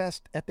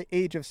confessed at the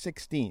age of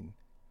 16.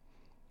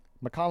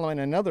 McCallum and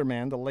another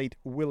man, the late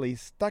Willie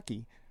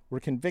Stuckey, were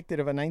convicted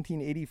of a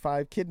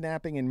 1985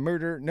 kidnapping and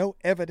murder. No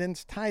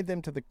evidence tied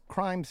them to the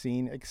crime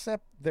scene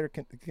except their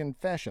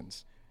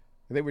confessions.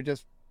 They were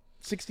just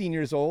 16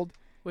 years old.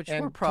 which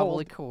and were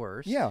probably told-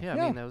 coerced. Yeah, I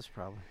yeah. mean, that was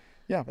probably.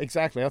 Yeah,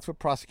 exactly. That's what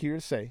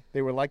prosecutors say.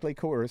 They were likely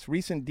coerced.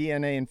 Recent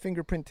DNA and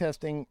fingerprint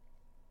testing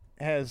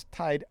has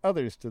tied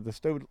others to the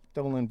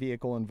stolen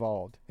vehicle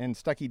involved. And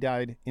Stuckey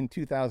died in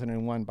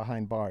 2001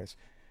 behind bars.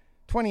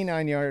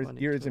 29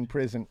 years in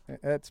prison.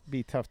 That's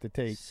be tough to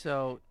take.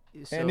 So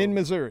And in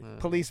Missouri,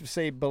 police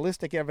say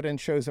ballistic evidence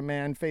shows a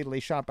man fatally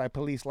shot by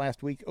police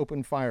last week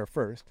opened fire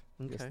first.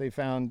 Okay. Yes, they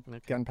found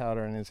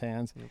gunpowder in his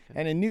hands. Okay.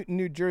 And in Newton,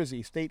 New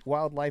Jersey, state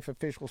wildlife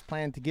officials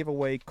plan to give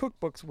away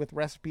cookbooks with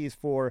recipes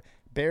for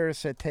bear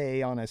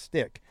satay on a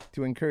stick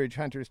to encourage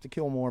hunters to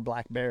kill more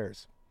black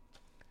bears.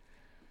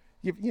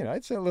 You know,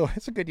 it's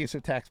a good use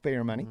of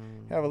taxpayer money.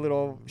 Have a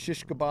little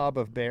shish kebab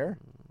of bear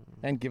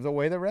and give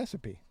away the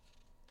recipe.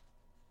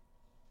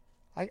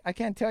 I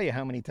can't tell you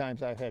how many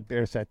times I've had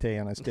bear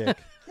satay on a stick.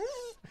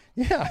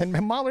 Yeah, and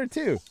Mahler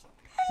too.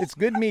 It's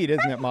good meat,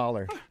 isn't it,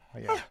 Mahler? Oh,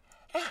 yeah.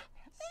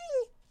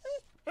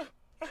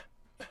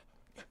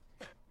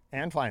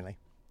 And finally,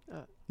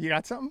 you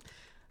got something?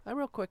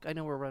 Real quick, I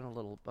know we're running a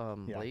little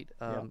late.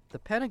 Yeah. The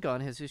Pentagon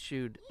has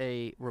issued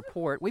a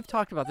report. We've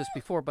talked about this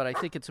before, but I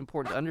think it's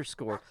important to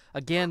underscore.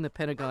 Again, the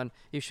Pentagon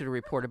issued a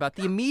report about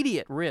the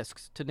immediate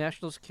risks to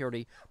national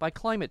security by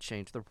climate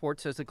change. The report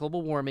says that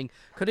global warming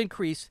could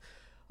increase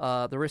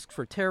the risk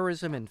for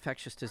terrorism and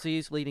infectious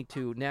disease, leading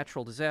to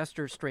natural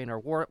disasters, strain our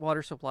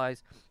water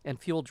supplies, and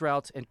fuel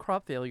droughts and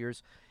crop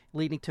failures,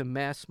 leading to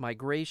mass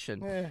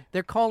migration.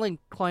 They're calling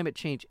climate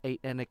change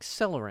an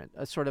accelerant,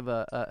 a sort of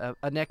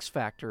an X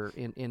factor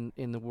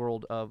in the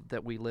world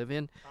that we live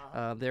in.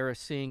 They're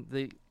seeing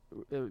the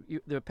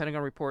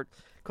Pentagon report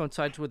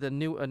coincides with a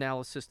new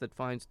analysis that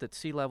finds that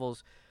sea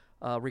levels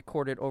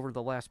recorded over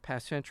the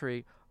past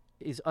century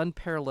is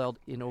unparalleled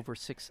in over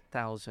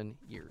 6,000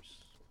 years.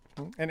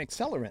 An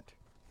accelerant.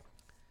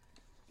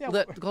 Yeah.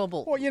 The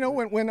global. Well, you know,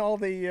 when all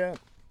the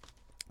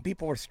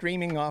people are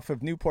streaming off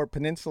of Newport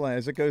Peninsula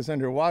as it goes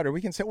underwater,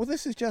 we can say, well,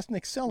 this is just an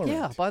accelerant.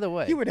 Yeah, by the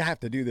way. You would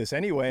have to do this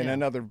anyway in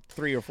another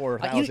 3,000 or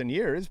 4,000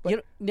 years.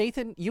 But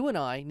Nathan, you and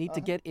I need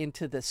to get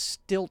into the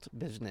stilt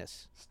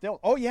business.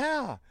 Oh,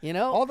 yeah. You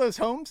know? All those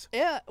homes?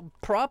 Yeah,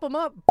 prop them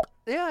up.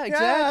 Yeah,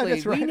 exactly.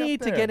 That's right we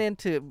need up to there. get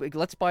into,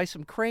 let's buy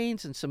some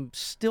cranes and some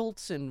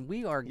stilts, and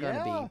we are going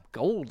to be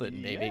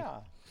golden, baby.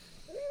 Yeah.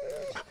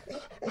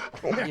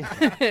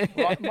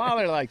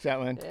 Mahler likes that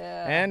one.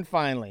 Yeah. And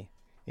finally,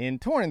 in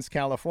Torrance,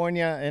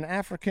 California, an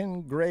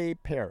African gray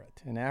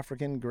parrot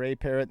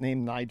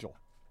named Nigel,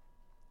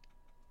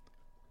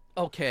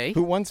 Okay.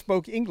 who once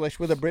spoke English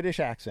with a British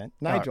accent.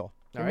 Nigel.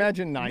 All right.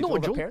 Imagine Nigel, the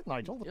Nigel. parrot.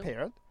 Nigel, the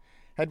parrot,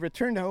 had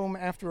returned home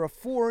after a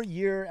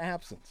 4-year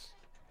absence.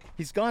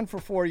 He's gone for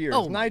 4 years.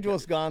 Oh, my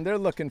Nigel's gone. They're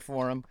looking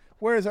for him.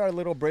 Where's our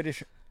little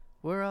British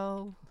We're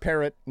all...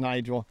 parrot,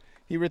 Nigel?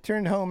 He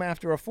returned home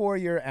after a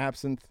 4-year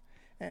absence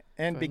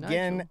and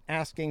began Nigel.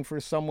 asking for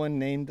someone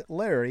named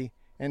Larry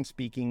and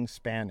speaking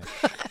Spanish.